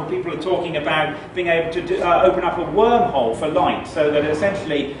 for example, people are talking about being able to open up a wormhole for light, so that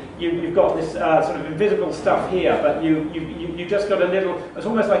essentially you've got this sort of invisible stuff here, but you just got a little, it's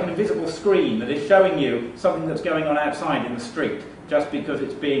almost like an invisible screen that is showing you something that's going on outside in the street, just because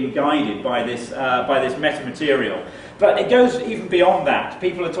it's being guided by this metamaterial. But it goes even beyond that.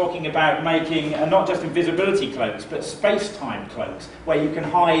 People are talking about making not just invisibility cloaks, but space-time cloaks, where you can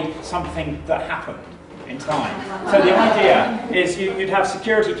hide something that happened in time. So the idea is you'd have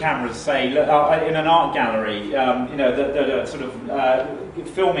security cameras, say, in an art gallery, you know, that are sort of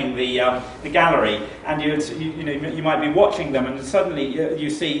filming the gallery, and you might be watching them, and suddenly you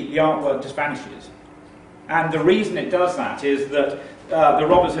see the artwork just vanishes. And the reason it does that is that the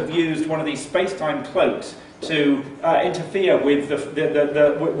robbers have used one of these space-time cloaks to interfere with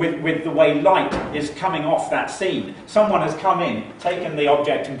the way light is coming off that scene. Someone has come in, taken the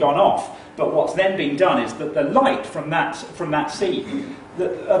object and gone off, but what's then been done is that the light from that scene,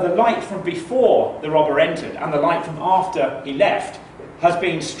 the light from before the robber entered and the light from after he left, has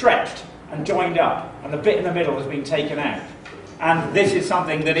been stretched and joined up, and the bit in the middle has been taken out. And this is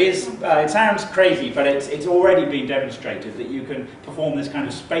something that is, it sounds crazy, but it's already been demonstrated that you can perform this kind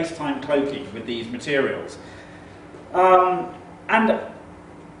of space-time cloaking with these materials. And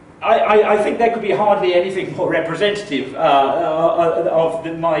I think there could be hardly anything more representative of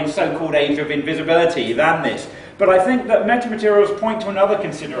my so-called age of invisibility than this. But I think that metamaterials point to another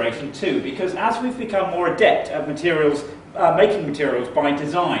consideration too, because as we've become more adept at materials, making materials by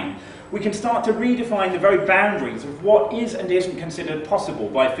design, we can start to redefine the very boundaries of what is and isn't considered possible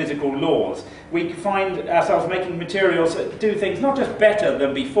by physical laws. We can find ourselves making materials that do things not just better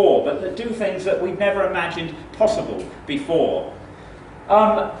than before, but that do things that we've never imagined possible before.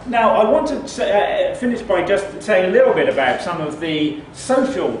 Now, I want to finish by just saying a little bit about some of the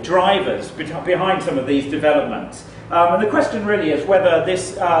social drivers behind some of these developments. And the question really is whether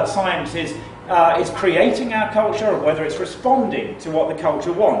this science is creating our culture, or whether it's responding to what the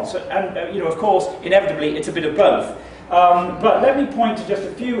culture wants. And, you know, of course, inevitably, it's a bit of both. But let me point to just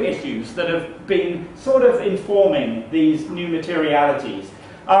a few issues that have been sort of informing these new materialities.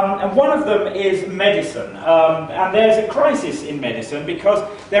 And one of them is medicine. And there's a crisis in medicine because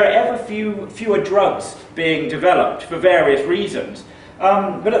there are ever fewer drugs being developed for various reasons.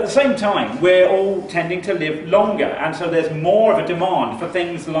 But at the same time, we're all tending to live longer, and so there's more of a demand for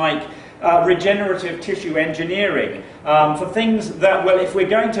things like regenerative tissue engineering, for things that, well, if we're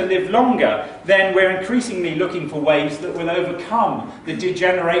going to live longer, then we're increasingly looking for ways that will overcome the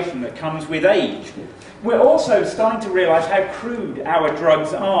degeneration that comes with age. We're also starting to realise how crude our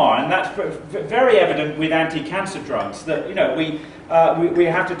drugs are, and that's very evident with anti-cancer drugs, that, you know, we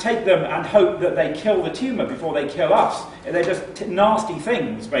have to take them and hope that they kill the tumour before they kill us. They're just nasty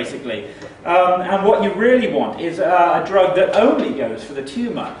things, basically. And what you really want is a drug that only goes for the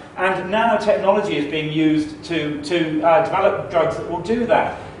tumour. And nanotechnology is being used to develop drugs that will do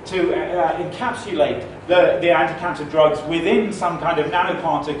that, to encapsulate the anti-cancer drugs within some kind of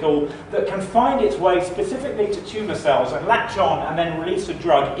nanoparticle that can find its way specifically to tumour cells and latch on and then release a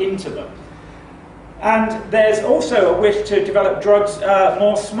drug into them. And there's also a wish to develop drugs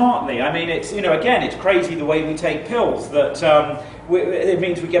more smartly. I mean, it's, you know, again, it's crazy the way we take pills, that it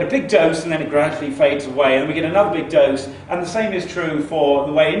means we get a big dose and then it gradually fades away, and we get another big dose, and the same is true for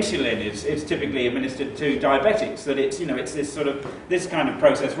the way insulin is typically administered to diabetics, that it's, you know, it's this sort of, this kind of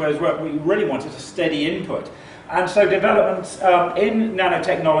process, whereas what we really want is a steady input. And so developments in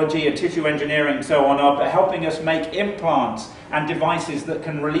nanotechnology and tissue engineering and so on are helping us make implants and devices that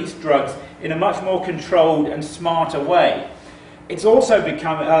can release drugs in a much more controlled and smarter way. It's also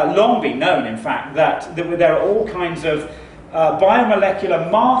become, long been known, in fact, that there are all kinds of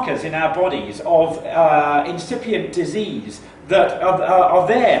biomolecular markers in our bodies of incipient disease that are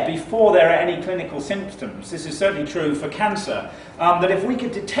there before there are any clinical symptoms. This is certainly true for cancer. That if we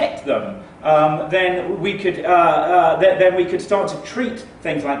could detect them, then we could start to treat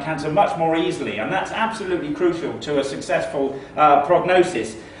things like cancer much more easily, and that's absolutely crucial to a successful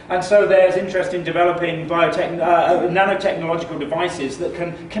prognosis. And so there's interest in developing nanotechnological devices that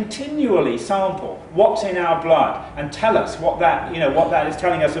can continually sample what's in our blood and tell us what that is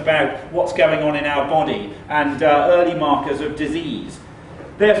telling us about what's going on in our body, and early markers of disease.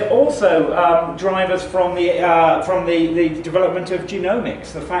 There's also drivers from the development of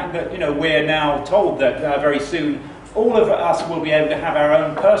genomics. The fact that, you know, we're now told that very soon all of us will be able to have our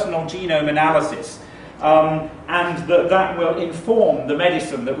own personal genome analysis. And that will inform the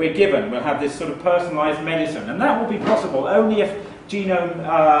medicine that we're given. We'll have this sort of personalised medicine, and that will be possible only if genome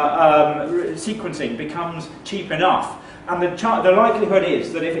sequencing becomes cheap enough. And the likelihood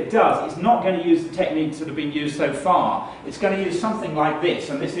is that if it does, it's not going to use the techniques that have been used so far. It's going to use something like this,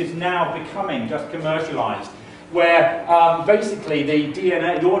 and this is now becoming just commercialized, where basically the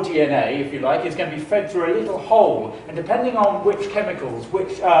DNA, your DNA, if you like, is going to be fed through a little hole, and depending on which chemicals,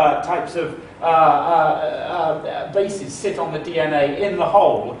 which types of bases sit on the DNA in the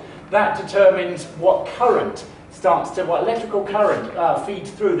hole, that determines what current what electrical current feeds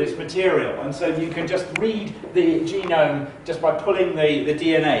through this material. And so you can just read the genome just by pulling the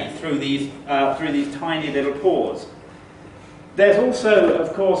DNA through these tiny little pores. There's also,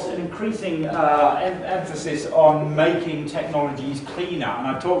 of course, an increasing emphasis on making technologies cleaner, and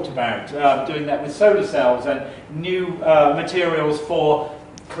I've talked about doing that with solar cells and new materials for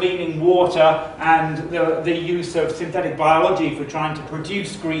cleaning water, and the use of synthetic biology for trying to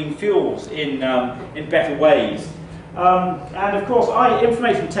produce green fuels in better ways. And of course,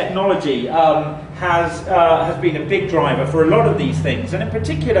 information technology has been a big driver for a lot of these things, and in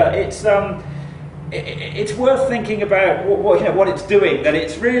particular, it's worth thinking about what it's doing. That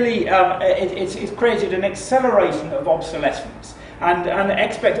it's really it's created an acceleration of obsolescence, and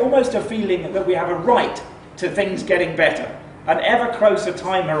expect almost a feeling that we have a right to things getting better. An ever closer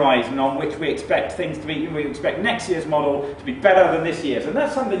time horizon on which we expect things to be. We expect next year's model to be better than this year's, and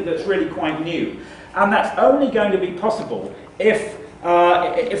that's something that's really quite new. And that's only going to be possible if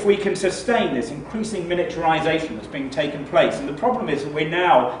we can sustain this increasing miniaturization that's being taken place. And the problem is that we're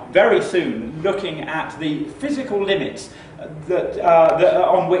now very soon looking at the physical limits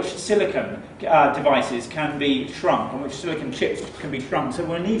on which silicon devices can be shrunk, on which silicon chips can be shrunk. So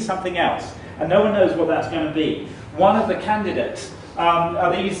we'll need something else, and no one knows what that's going to be. One of the candidates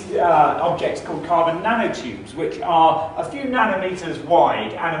are these objects called carbon nanotubes, which are a few nanometers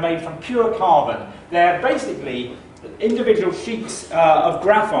wide and are made from pure carbon. They're basically individual sheets of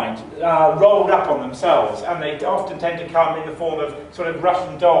graphite rolled up on themselves, and they often tend to come in the form of sort of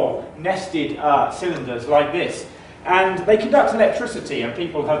Russian doll nested cylinders like this. And they conduct electricity, and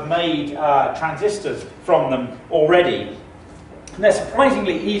people have made transistors from them already. And they're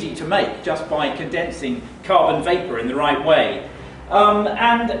surprisingly easy to make just by condensing carbon vapor in the right way.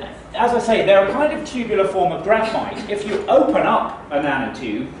 And as I say, they're a kind of tubular form of graphite. If you open up a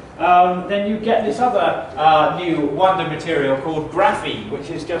nanotube, then you get this other new wonder material called graphene, which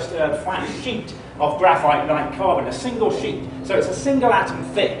is just a flat sheet of graphite like carbon, a single sheet. So it's a single atom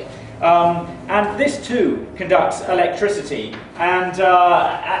thick. And this too conducts electricity, and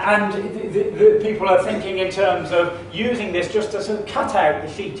the people are thinking in terms of using this just to sort of cut out the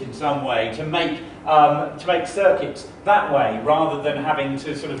sheet in some way to make circuits that way, rather than having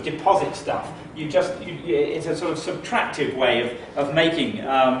to sort of deposit stuff. It's a sort of subtractive way of making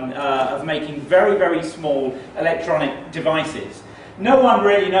very, very small electronic devices. No one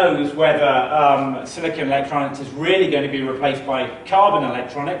really knows whether silicon electronics is really going to be replaced by carbon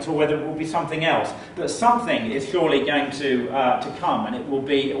electronics, or whether it will be something else. But something is surely going to come, and it will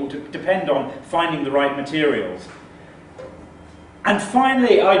depend on finding the right materials. And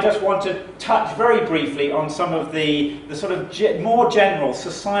finally, I just want to touch very briefly on some of the sort of more general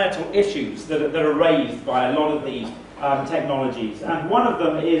societal issues that are raised by a lot of these technologies. And one of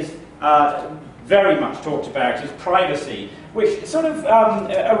them is very much talked about is privacy, which sort of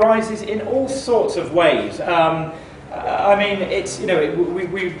arises in all sorts of ways. I mean, it's,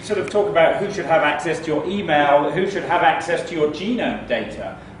 we sort of talk about who should have access to your email, who should have access to your genome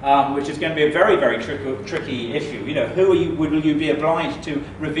data, which is going to be a very, very tricky issue. Who will you be obliged to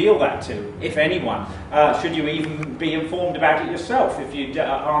reveal that to, if anyone? Should you even be informed about it yourself if you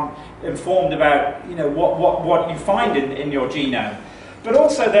aren't informed about, what you find in your genome? But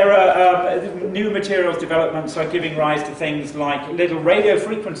also there are new materials developments are giving rise to things like little radio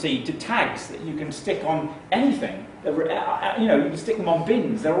frequency tags that you can stick on anything. You can stick them on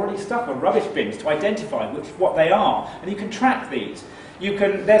bins. They're already stuck on rubbish bins to identify what they are, and you can track these.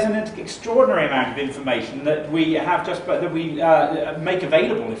 There's an extraordinary amount of information that we have that we make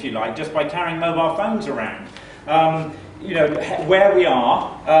available, if you like, just by carrying mobile phones around. Where we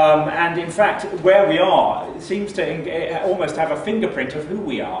are, and in fact, where we are seems to almost have a fingerprint of who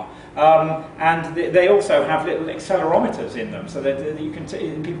we are. And they also have little accelerometers in them, so that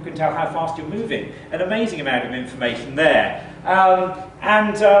people can tell how fast you're moving. An amazing amount of information there.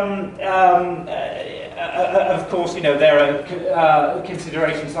 Of course, there are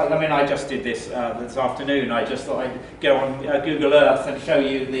considerations like, I just did this afternoon. I just thought I'd go on Google Earth and show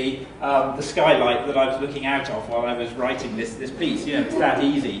you the skylight that I was looking out of while I was writing this piece. It's that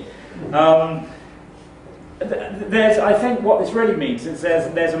easy. I think what this really means is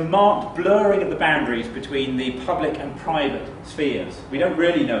there's a marked blurring of the boundaries between the public and private spheres. We don't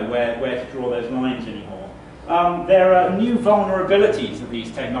really know where to draw those lines anymore. there are new vulnerabilities that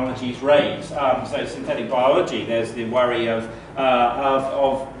these technologies raise. So synthetic biology, there's the worry of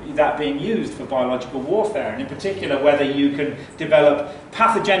that being used for biological warfare, and in particular whether you can develop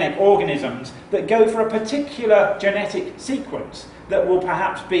pathogenic organisms that go for a particular genetic sequence that will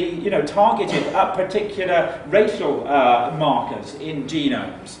perhaps be, targeted at particular racial markers in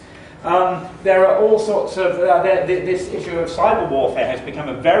genomes. There are all sorts of, this issue of cyber warfare has become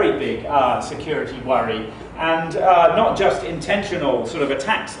a very big security worry, and not just intentional sort of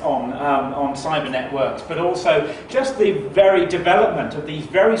attacks on cyber networks, but also just the very development of these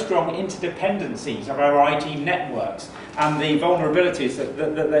very strong interdependencies of our IT networks and the vulnerabilities,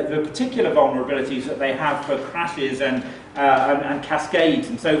 the particular vulnerabilities that they have for crashes and cascades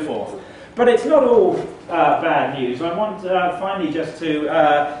and so forth. But it's not all bad news. I want finally just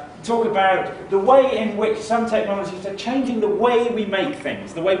to talk about the way in which some technologies are changing the way we make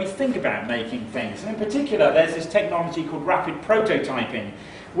things, the way we think about making things. And in particular, there's this technology called rapid prototyping,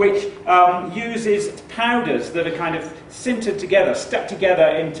 which uses powders that are kind of sintered together, stuck together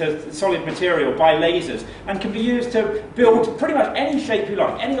into solid material by lasers, and can be used to build pretty much any shape you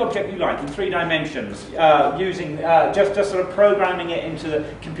like, any object you like in 3 dimensions, using just sort of programming it into the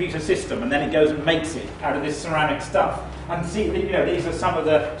computer system, and then it goes and makes it out of this ceramic stuff. And see, these are some of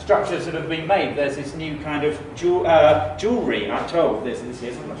the structures that have been made. There's this new kind of jewellery, I'm told this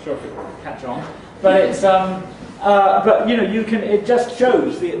is. I'm not sure if it will catch on, but it's it just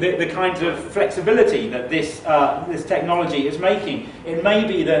shows the kinds of flexibility that this technology is making. It may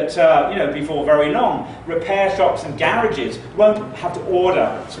be that before very long, repair shops and garages won't have to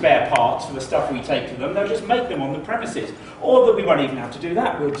order spare parts for the stuff we take to them. They'll just make them on the premises, or that we won't even have to do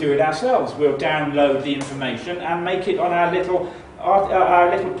that. We'll do it ourselves. We'll download the information and make it on our little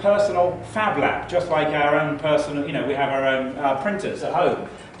personal fab lab, just like our own personal. We have our own printers at home,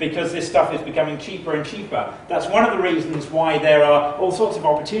 because this stuff is becoming cheaper and cheaper. That's one of the reasons why there are all sorts of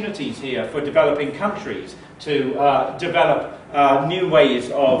opportunities here for developing countries to develop new ways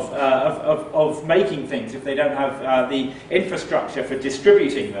of making things if they don't have the infrastructure for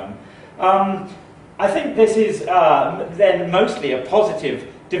distributing them. I think this is then mostly a positive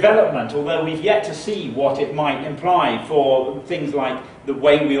development, although we've yet to see what it might imply for things like the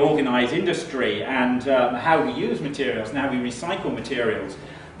way we organise industry and how we use materials and how we recycle materials.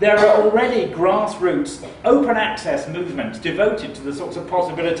 There are already grassroots open access movements devoted to the sorts of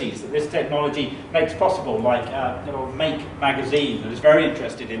possibilities that this technology makes possible, like Make magazine that is very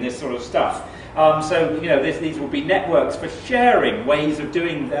interested in this sort of stuff. These will be networks for sharing ways of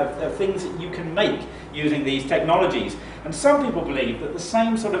doing things that you can make using these technologies. And some people believe that the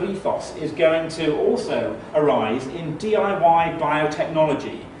same sort of ethos is going to also arise in DIY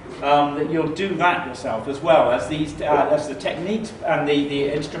biotechnology. That you'll do that yourself as well, as the techniques and the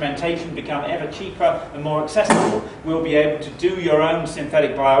instrumentation become ever cheaper and more accessible. We'll be able to do your own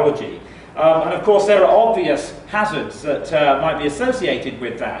synthetic biology. And of course there are obvious hazards that might be associated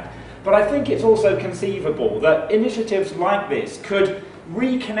with that. But I think it's also conceivable that initiatives like this could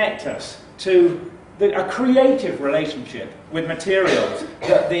reconnect us to a creative relationship with materials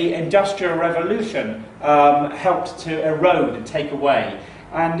that the Industrial Revolution helped to erode and take away.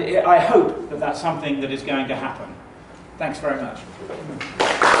 And I hope that that's something that is going to happen. Thanks very much.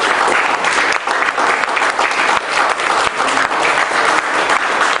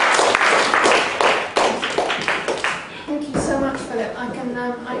 Thank you so much, Philip. I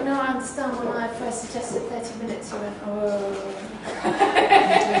know I understand when I first suggested 30 minutes, you went, oh.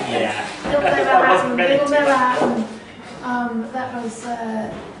 Yeah. It'll never happen. That was,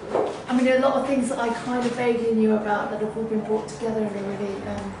 there are a lot of things that I kind of vaguely knew about that have all been brought together in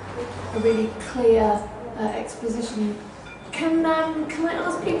a really clear exposition. Can I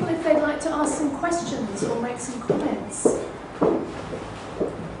ask people if they'd like to ask some questions or make some comments?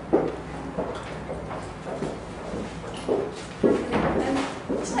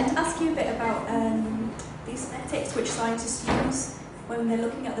 I'd just like to ask you a bit about the aesthetics which scientists use when they're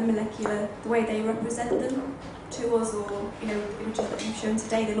looking at the molecular, the way they represent them to us, or images that you've shown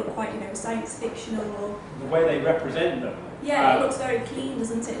today, they look quite science fictional, or the way they represent them. Yeah, it looks very clean,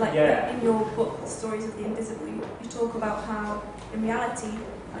 doesn't it? Like in your book, The Stories of the Invisible, you talk about how in reality,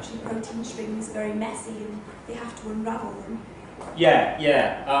 actually protein strings are very messy and they have to unravel them.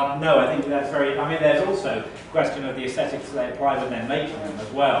 No, I think that's very. There's also a question of the aesthetics that they apply when they're making them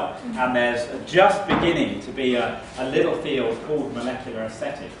as well. Mm-hmm. And there's just beginning to be a little field called molecular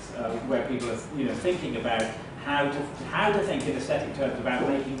aesthetics, where people are thinking about how to think in aesthetic terms about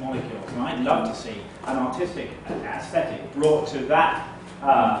making molecules. And I'd love to see an artistic aesthetic brought to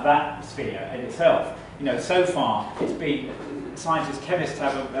that sphere in itself. So far it's been scientists, chemists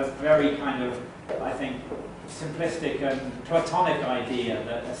have a very kind of, I think, simplistic and platonic idea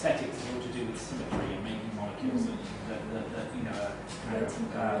that aesthetics is all to do with symmetry and making molecules that you know,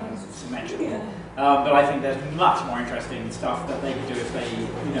 are symmetrical. But I think there's much more interesting stuff that they could do if they,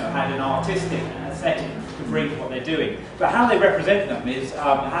 you know, had an artistic aesthetic to bring to what they're doing. But how they represent them is,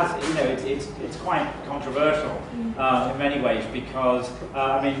 you know, it's quite controversial in many ways, because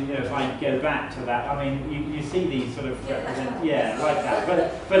I mean, you know, if I go back to that, I mean, you see these sort of like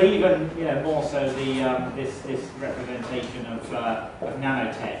that. But even, you know, more so the this representation of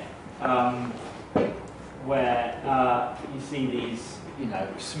nanotech, where you see these, you know,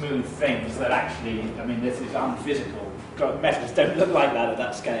 smooth things that actually, I mean, this is unphysical. Metals don't look like that at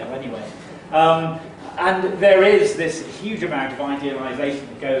that scale anyway. And there is this huge amount of idealization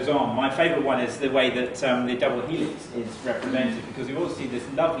that goes on. My favourite one is the way that the double helix is represented, because you also see this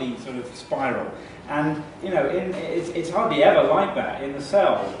lovely sort of spiral. And, you know, it's hardly ever like that in the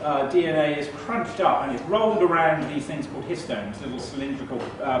cell. DNA is crunched up and it's rolled around these things called histones, little cylindrical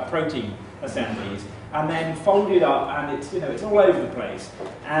protein assemblies, and then folded up, and it's, you know, it's all over the place.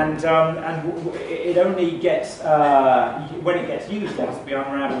 And it only gets, when it gets used, it has to be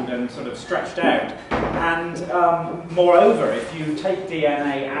unraveled and sort of stretched out. And moreover, if you take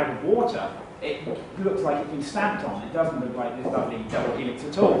DNA out of water, it looks like it's been stamped on. It doesn't look like this lovely double helix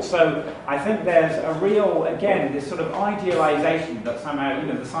at all. So I think there's a real, again, this sort of idealization that somehow, you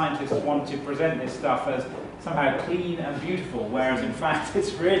know, the scientists want to present this stuff as somehow clean and beautiful, whereas in fact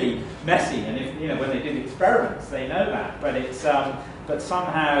it's really messy. And if, you know, when they did experiments, they know that. But it's, but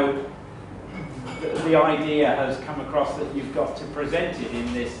somehow the idea has come across that you've got to present it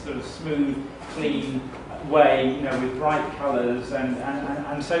in this sort of smooth, clean way, you know, with bright colours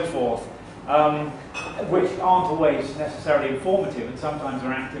and so forth. Which aren't always necessarily informative and sometimes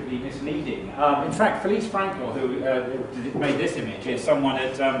are actively misleading. In fact, Felice Frankel, who made this image, is someone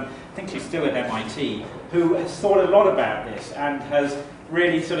at, I think she's still at MIT, who has thought a lot about this and has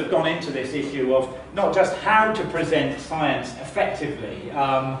really sort of gone into this issue of not just how to present science effectively,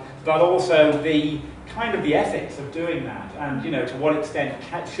 but also the kind of the ethics of doing that, and, you know, to what extent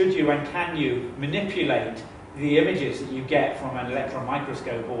should you and can you manipulate the images that you get from an electron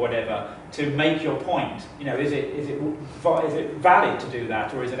microscope or whatever to make your point. You know, is it valid to do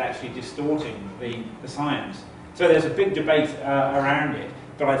that, or is it actually distorting the science? So there's a big debate around it,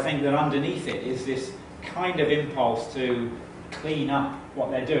 but I think that underneath it is this kind of impulse to clean up what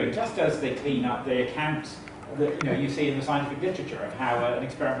they're doing, just as they clean up the accounts that, you know, you see in the scientific literature of how an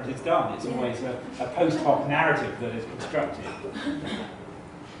experiment is done. It's always a post hoc narrative that is constructed.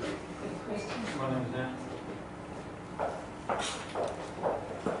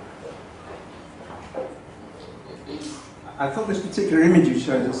 I thought this particular image you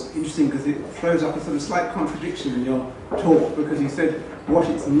showed was interesting because it throws up a sort of slight contradiction in your talk, because you said what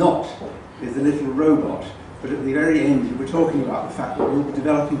it's not is a little robot, but at the very end you were talking about the fact that you'll be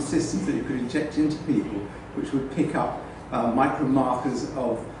developing systems that you could inject into people which would pick up micromarkers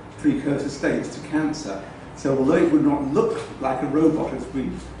of precursor states to cancer. So although it would not look like a robot as we,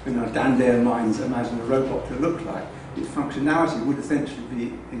 in our Dandare minds, imagine a robot to look like, its functionality would essentially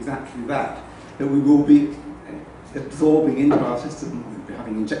be exactly that we will be absorbing into our system,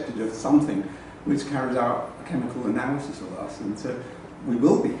 having injected something which carries out a chemical analysis of us, and so we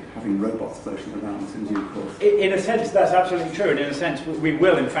will be having robots floating around us in due course. In a sense, that's absolutely true, and in a sense we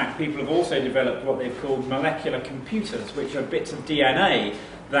will. In fact, people have also developed what they've called molecular computers, which are bits of DNA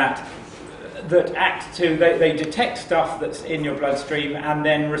that act to, they detect stuff that's in your bloodstream and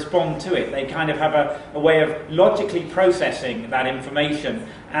then respond to it. They kind of have a way of logically processing that information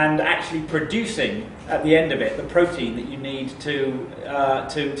and actually producing, at the end of it, the protein that you need to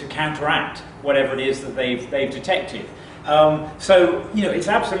counteract whatever it is that they've detected. So, you know, it's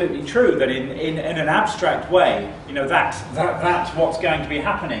absolutely true that in an abstract way, you know, that's what's going to be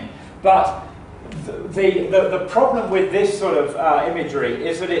happening. But the problem with this sort of imagery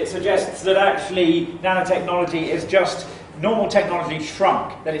is that it suggests that actually nanotechnology is just normal technology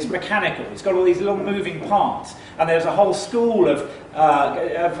shrunk, that it's mechanical, it's got all these little moving parts, and there's a whole school of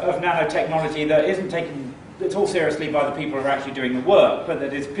nanotechnology that isn't taken at all seriously by the people who are actually doing the work, but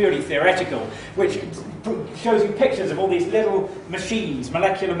that is purely theoretical, which shows you pictures of all these little machines,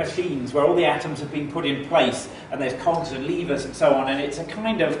 molecular machines, where all the atoms have been put in place, and there's cogs and levers and so on, and it's a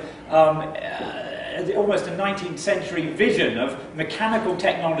kind of almost a 19th century vision of mechanical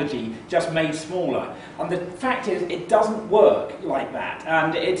technology just made smaller. And the fact is, it doesn't work like that,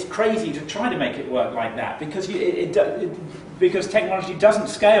 and it's crazy to try to make it work like that, because because technology doesn't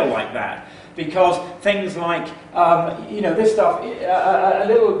scale like that. because things like, you know, this stuff, a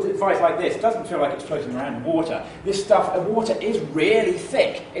little device like this doesn't feel like it's floating around in water. This stuff, water is really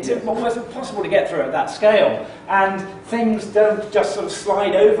thick. It's almost impossible to get through at that scale. And things don't just sort of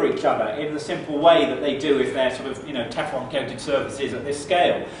slide over each other in the simple way that they do if they're sort of, you know, Teflon-coated surfaces at this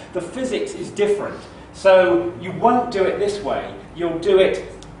scale. The physics is different. So you won't do it this way. You'll do it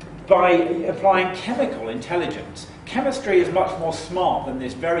by applying chemical intelligence. Chemistry is much more smart than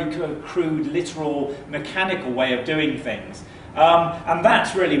this very crude, literal, mechanical way of doing things. And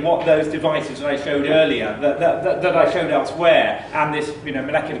that's really what those devices that I showed earlier, that I showed elsewhere, and this, you know,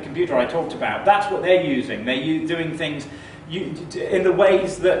 molecular computer I talked about, that's what they're using. They're doing things in the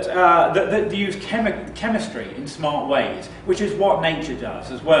ways that use chemistry in smart ways, which is what nature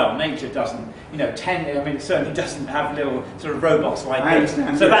does as well. Nature doesn't, you know, it certainly doesn't have little sort of robots like this.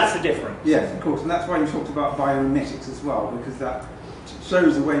 So that's the difference. Yes, of course, and that's why you talked about biomimetics as well, because that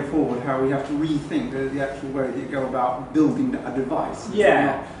shows the way forward how we have to rethink the actual way that you go about building a device.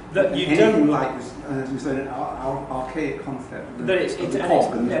 Yeah. That you don't like this, as we said, an archaic concept. That it's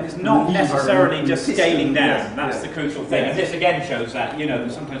not necessarily just scaling down. Yes, that's the crucial thing. And this again shows that, you know,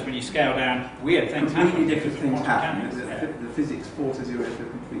 that sometimes when you scale down, weird things happen. Completely different things happen. The physics forces you into a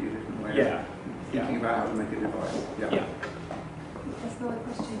completely different way of thinking about how to make a device. Yeah. There's another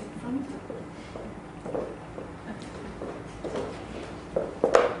question in front.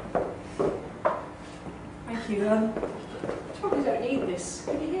 Thank you. Probably don't need this.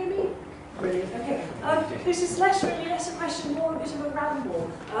 Can you hear me? Brilliant. Okay. This is less a question, more a bit of a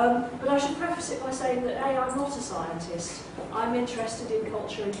ramble. But I should preface it by saying that A, I'm not a scientist. I'm interested in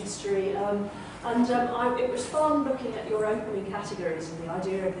culture and history. It was fun looking at your opening categories and the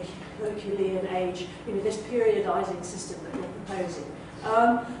idea of the Herculean age, you know, this periodizing system that you're proposing.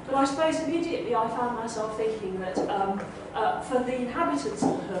 But I suppose immediately I found myself thinking that for the inhabitants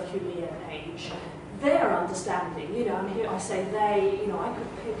of the Herculean age, their understanding, you know, and here I say they, you know, I could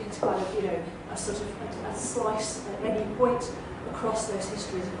pick it kind of, you know, a sort of a slice at any point across those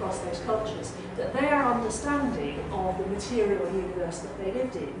histories, across those cultures, that their understanding of the material universe that they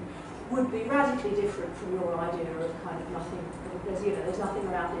lived in would be radically different from your idea of kind of nothing, there's nothing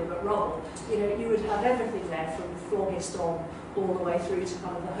around here but rubble. You know, you would have everything there from phlogiston all the way through to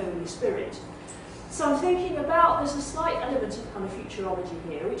kind of the Holy Spirit. So I'm thinking about, there's a slight element of kind of futurology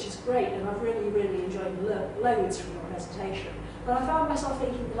here, which is great, and I've really, really enjoyed loads from your presentation. But I found myself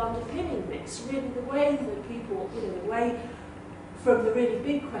thinking that underpinning this, really the way that people, you know, the way from the really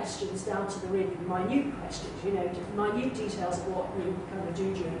big questions down to the really minute questions, you know, minute details of what you kind of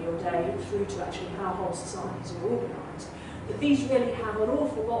do during your day, through to actually how whole societies are organised, that these really have an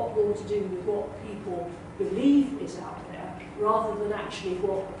awful lot more to do with what people believe is out there, rather than actually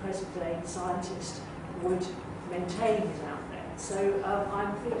what the present-day scientist would maintain is out there. So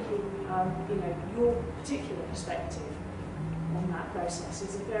I'm thinking, you know, your particular perspective on that process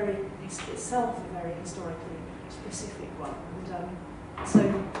is itself a very historically specific one. And so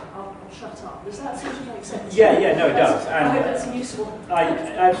I'll shut up. Does that sort of make sense? Yeah, no, it does. And I hope that's useful.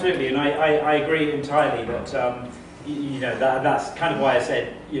 Absolutely, and I agree entirely that. You know, that's kind of why I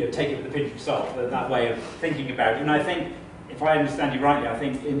said, you know, take it with a pinch of salt, that way of thinking about it. And I think, if I understand you rightly, I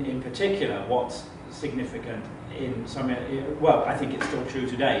think in particular what's significant in some, well, I think it's still true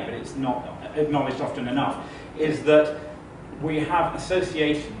today, but it's not acknowledged often enough, is that we have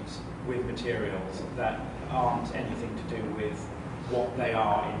associations with materials that aren't anything to do with what they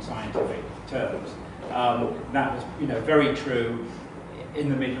are in scientific terms. That was, you know, very true in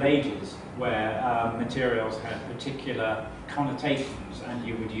the Middle Ages, where materials had particular connotations, and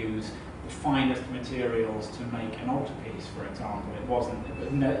you would use the finest materials to make an altarpiece, for example. It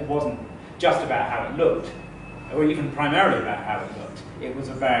wasn't just about how it looked, or even primarily about how it looked. It was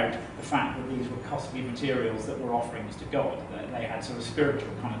about the fact that these were costly materials that were offerings to God, that they had sort of spiritual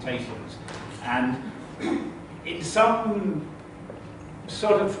connotations. And in some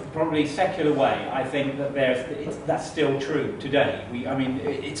sort of probably secular way, I think that that's still true today. I mean,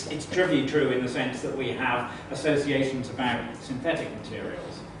 it's trivially true in the sense that we have associations about synthetic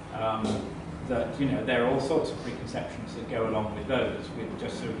materials. That, you know, there are all sorts of preconceptions that go along with those, with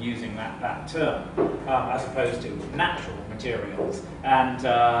just sort of using that term, as opposed to natural materials. And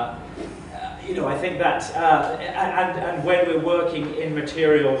you know, I think that's and when we're working in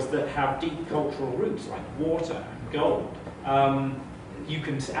materials that have deep cultural roots, like water and gold. You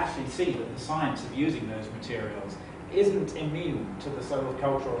can actually see that the science of using those materials isn't immune to the sort of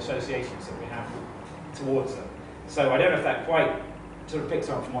cultural associations that we have towards them. So I don't know if that quite sort of picks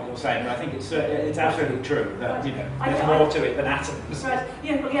up from what you're saying, but I think it's absolutely true that, you know, there's more to it than atoms. Right.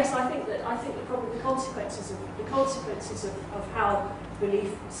 Yeah, well, yes, I think that probably the consequences of how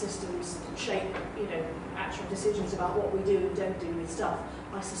belief systems shape, you know, actual decisions about what we do and don't do with stuff,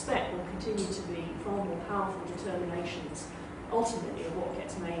 I suspect will continue to be far more powerful determinations, ultimately, of what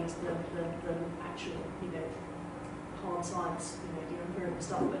gets made than actual, you know, hard science, you know, your empirical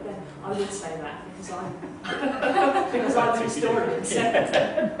stuff. But then I would say that because I'm a historian. So.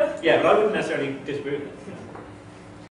 Yeah, but I wouldn't necessarily disagree with it.